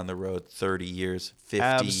 years down the road, 30 years, 50 years.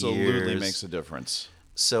 Absolutely makes a difference.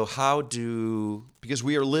 So because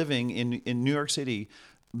we are living in New York City,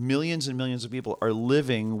 millions and millions of people are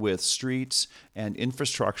living with streets and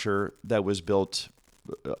infrastructure that was built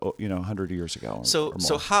 100 years ago.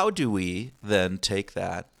 So how do we then take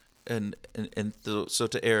that and so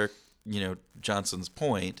to Eric, Johnson's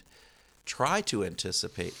point, try to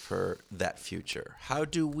anticipate for that future? How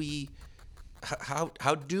do we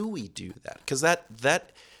do that? Because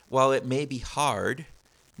that while it may be hard,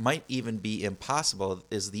 might even be impossible.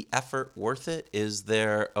 Is the effort worth it? Is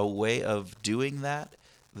there a way of doing that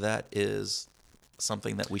is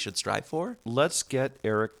something that we should strive for? Let's get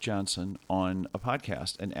Eric Johnson on a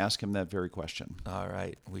podcast and ask him that very question. All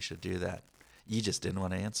right, we should do that. You just didn't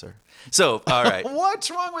want to answer. So, all right. What's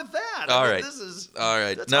wrong with that? All right. All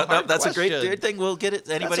right. That's a great thing. We'll get it.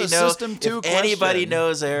 Anybody that's a know? System 2 if question. Anybody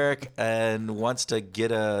knows Eric and wants to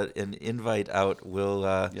get an invite out, we'll.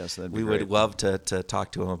 Yes, that'd be we great. would love to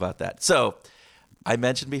talk to him about that. So, I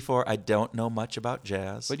mentioned before I don't know much about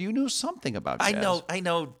jazz. But you knew something about jazz. I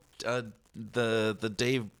know the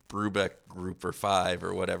Dave Brubeck Group or Five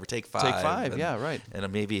or whatever. Take Five. Take Five. Yeah, right.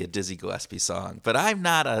 And maybe a Dizzy Gillespie song. But I'm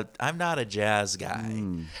not a jazz guy.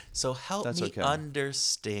 So help me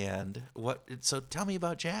understand what. So tell me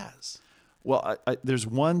about jazz. Well, there's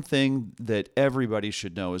one thing that everybody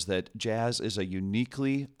should know is that jazz is a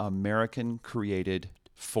uniquely American-created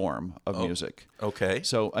form of music. Okay.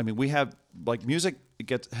 So, we have, music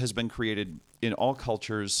has been created in all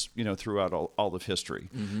cultures, throughout all of history.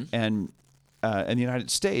 Mm-hmm. And the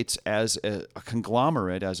United States, as a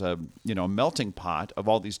conglomerate, as a melting pot of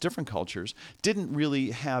all these different cultures, didn't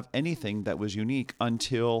really have anything that was unique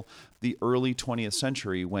until the early 20th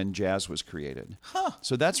century when jazz was created.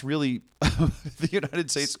 So that's really the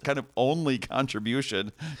United States' kind of only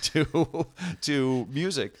contribution to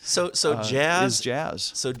music. So jazz is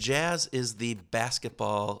jazz. So jazz is the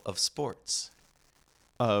basketball of sports.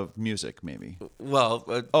 Of music, maybe. Well,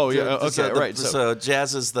 right. So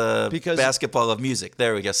jazz is the basketball of music.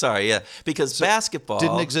 There we go. Sorry, yeah. Because basketball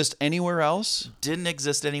didn't exist anywhere else.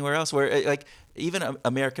 Where even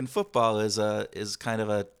American football is kind of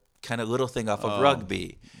a little thing off of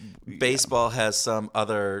rugby. Baseball has some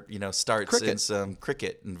other, starts cricket. in some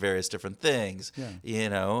cricket and various different things.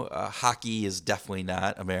 Yeah. Hockey is definitely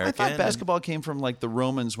not American. I thought basketball came from the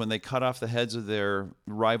Romans when they cut off the heads of their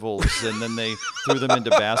rivals and then they threw them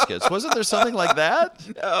into baskets. Wasn't there something like that?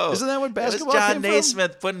 No. Isn't that what basketball John came from?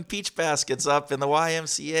 Naismith putting peach baskets up in the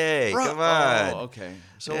YMCA. Come on. Oh, okay.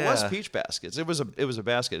 So it was peach baskets. It was a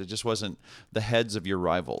basket. It just wasn't the heads of your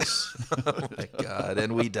rivals. Oh my God!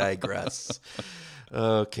 And we digress.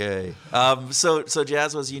 Okay. So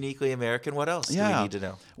jazz was uniquely American. What else do we need to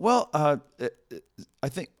know? Well, I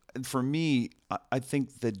think for me, I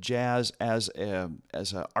think that jazz as an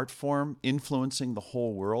art form influencing the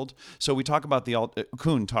whole world. So we talk about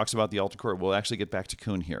Kuhn talks about the altered chord. We'll actually get back to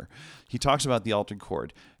Kuhn here. He talks about the altered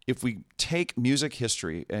chord. If we take music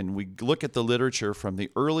history and we look at the literature from the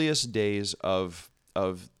earliest days of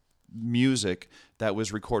music that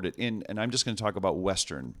was recorded and I'm just going to talk about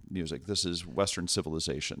Western music. This is Western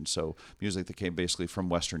civilization, so music that came basically from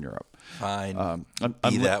Western Europe. Fine,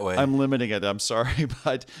 that way. I'm limiting it. I'm sorry,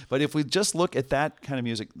 but if we just look at that kind of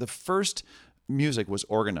music, the first music was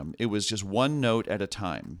organum. It was just one note at a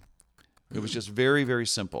time. It was just very, very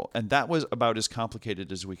simple, and that was about as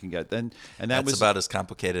complicated as we can get. That's about as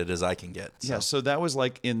complicated as I can get. So. Yeah, so that was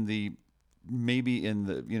that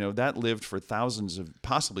lived for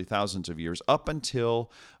possibly thousands of years up until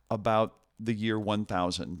about the year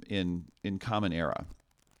 1000 in Common Era.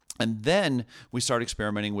 And then we start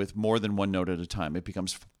experimenting with more than one note at a time. It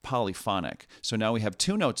becomes polyphonic. So now we have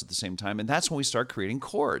two notes at the same time, and that's when we start creating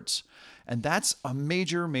chords. And that's a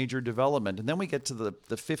major, major development. And then we get to the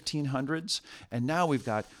 1500s, and now we've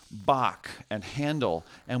got Bach and Handel,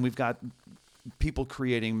 and we've got people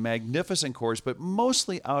creating magnificent chords, but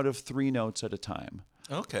mostly out of three notes at a time.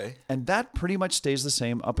 Okay. And that pretty much stays the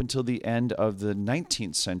same up until the end of the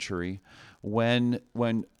 19th century when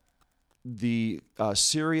the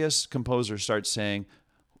serious composers start saying,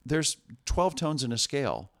 there's 12 tones in a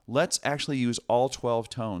scale. Let's actually use all 12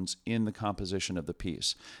 tones in the composition of the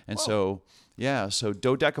piece. And so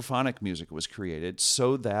dodecaphonic music was created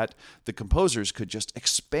so that the composers could just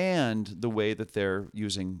expand the way that they're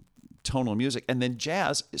using tonal music. And then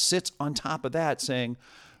jazz sits on top of that saying,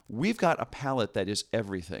 we've got a palette that is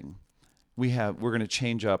everything. We're going to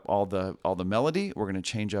change up all the melody. We're going to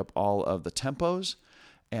change up all of the tempos.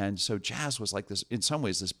 And so jazz was like this, in some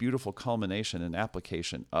ways, this beautiful culmination and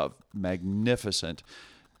application of magnificent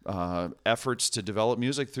efforts to develop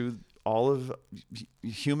music through all of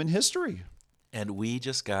human history. And we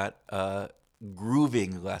just got a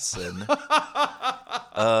grooving lesson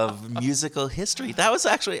of musical history. That was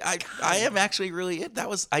actually, I am actually really,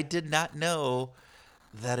 I did not know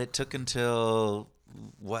that it took until,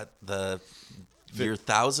 the year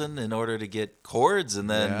 1000 in order to get chords, and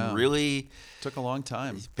then really took a long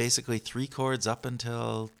time. Basically 3 chords up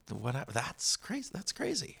until whatever. That's crazy. That's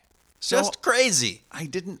crazy. So, just crazy. I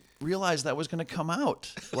didn't realize that was going to come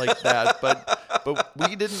out like that, but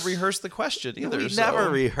we didn't rehearse the question either. We never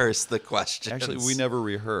rehearse the question. Actually, we never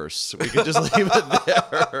rehearse. We could just leave it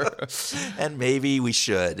there. And maybe we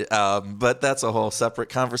should, but that's a whole separate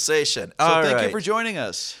conversation. So thank you for joining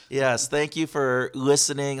us. Yes, thank you for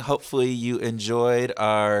listening. Hopefully you enjoyed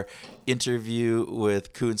our interview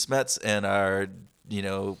with Koen Smets and our,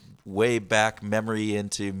 way back memory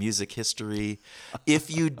into music history.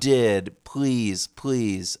 If you did, please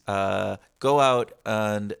go out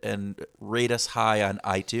and rate us high on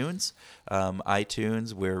iTunes.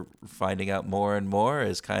 iTunes, we're finding out more and more,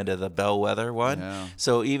 is kind of the bellwether one. Yeah.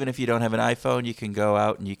 So even if you don't have an iPhone, you can go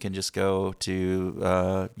out and you can just go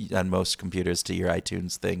to, on most computers, to your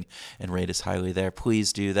iTunes thing and rate us highly there.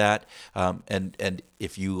 Please do that. And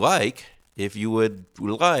if you would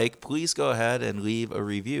like, please go ahead and leave a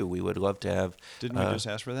review. We would love to have. Didn't we just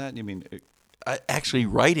ask for that? You mean actually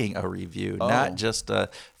writing a review, not just a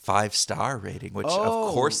 5-star rating, which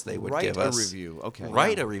of course they would give us. Write a review. Okay.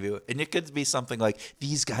 Write a review, and it could be something like,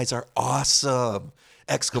 "These guys are awesome!"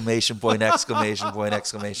 Exclamation point! Exclamation point!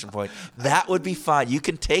 Exclamation point! That would be fine. You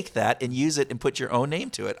can take that and use it and put your own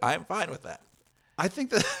name to it. I'm fine with that. I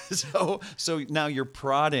think that so now you're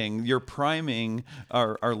priming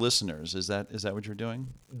our listeners. Is that what you're doing?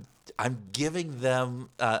 I'm giving them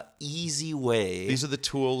easy ways. These are the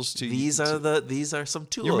tools to. These are some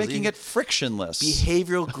tools. You're making it frictionless.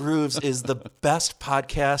 Behavioral Grooves is the best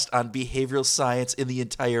podcast on behavioral science in the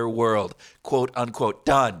entire world. Quote unquote.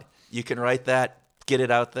 Done. You can write that. Get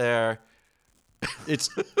it out there. It's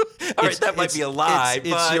all right. That might be a lie,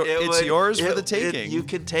 but it's yours for the taking. You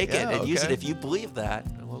can take it and use it if you believe that.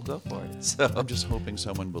 We'll go for it. So I'm just hoping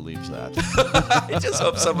someone believes that. I just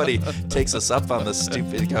hope somebody takes us up on the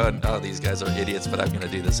stupid going, "Oh, these guys are idiots," but I'm going to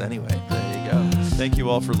do this anyway. There you go. Thank you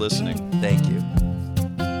all for listening. Thank you.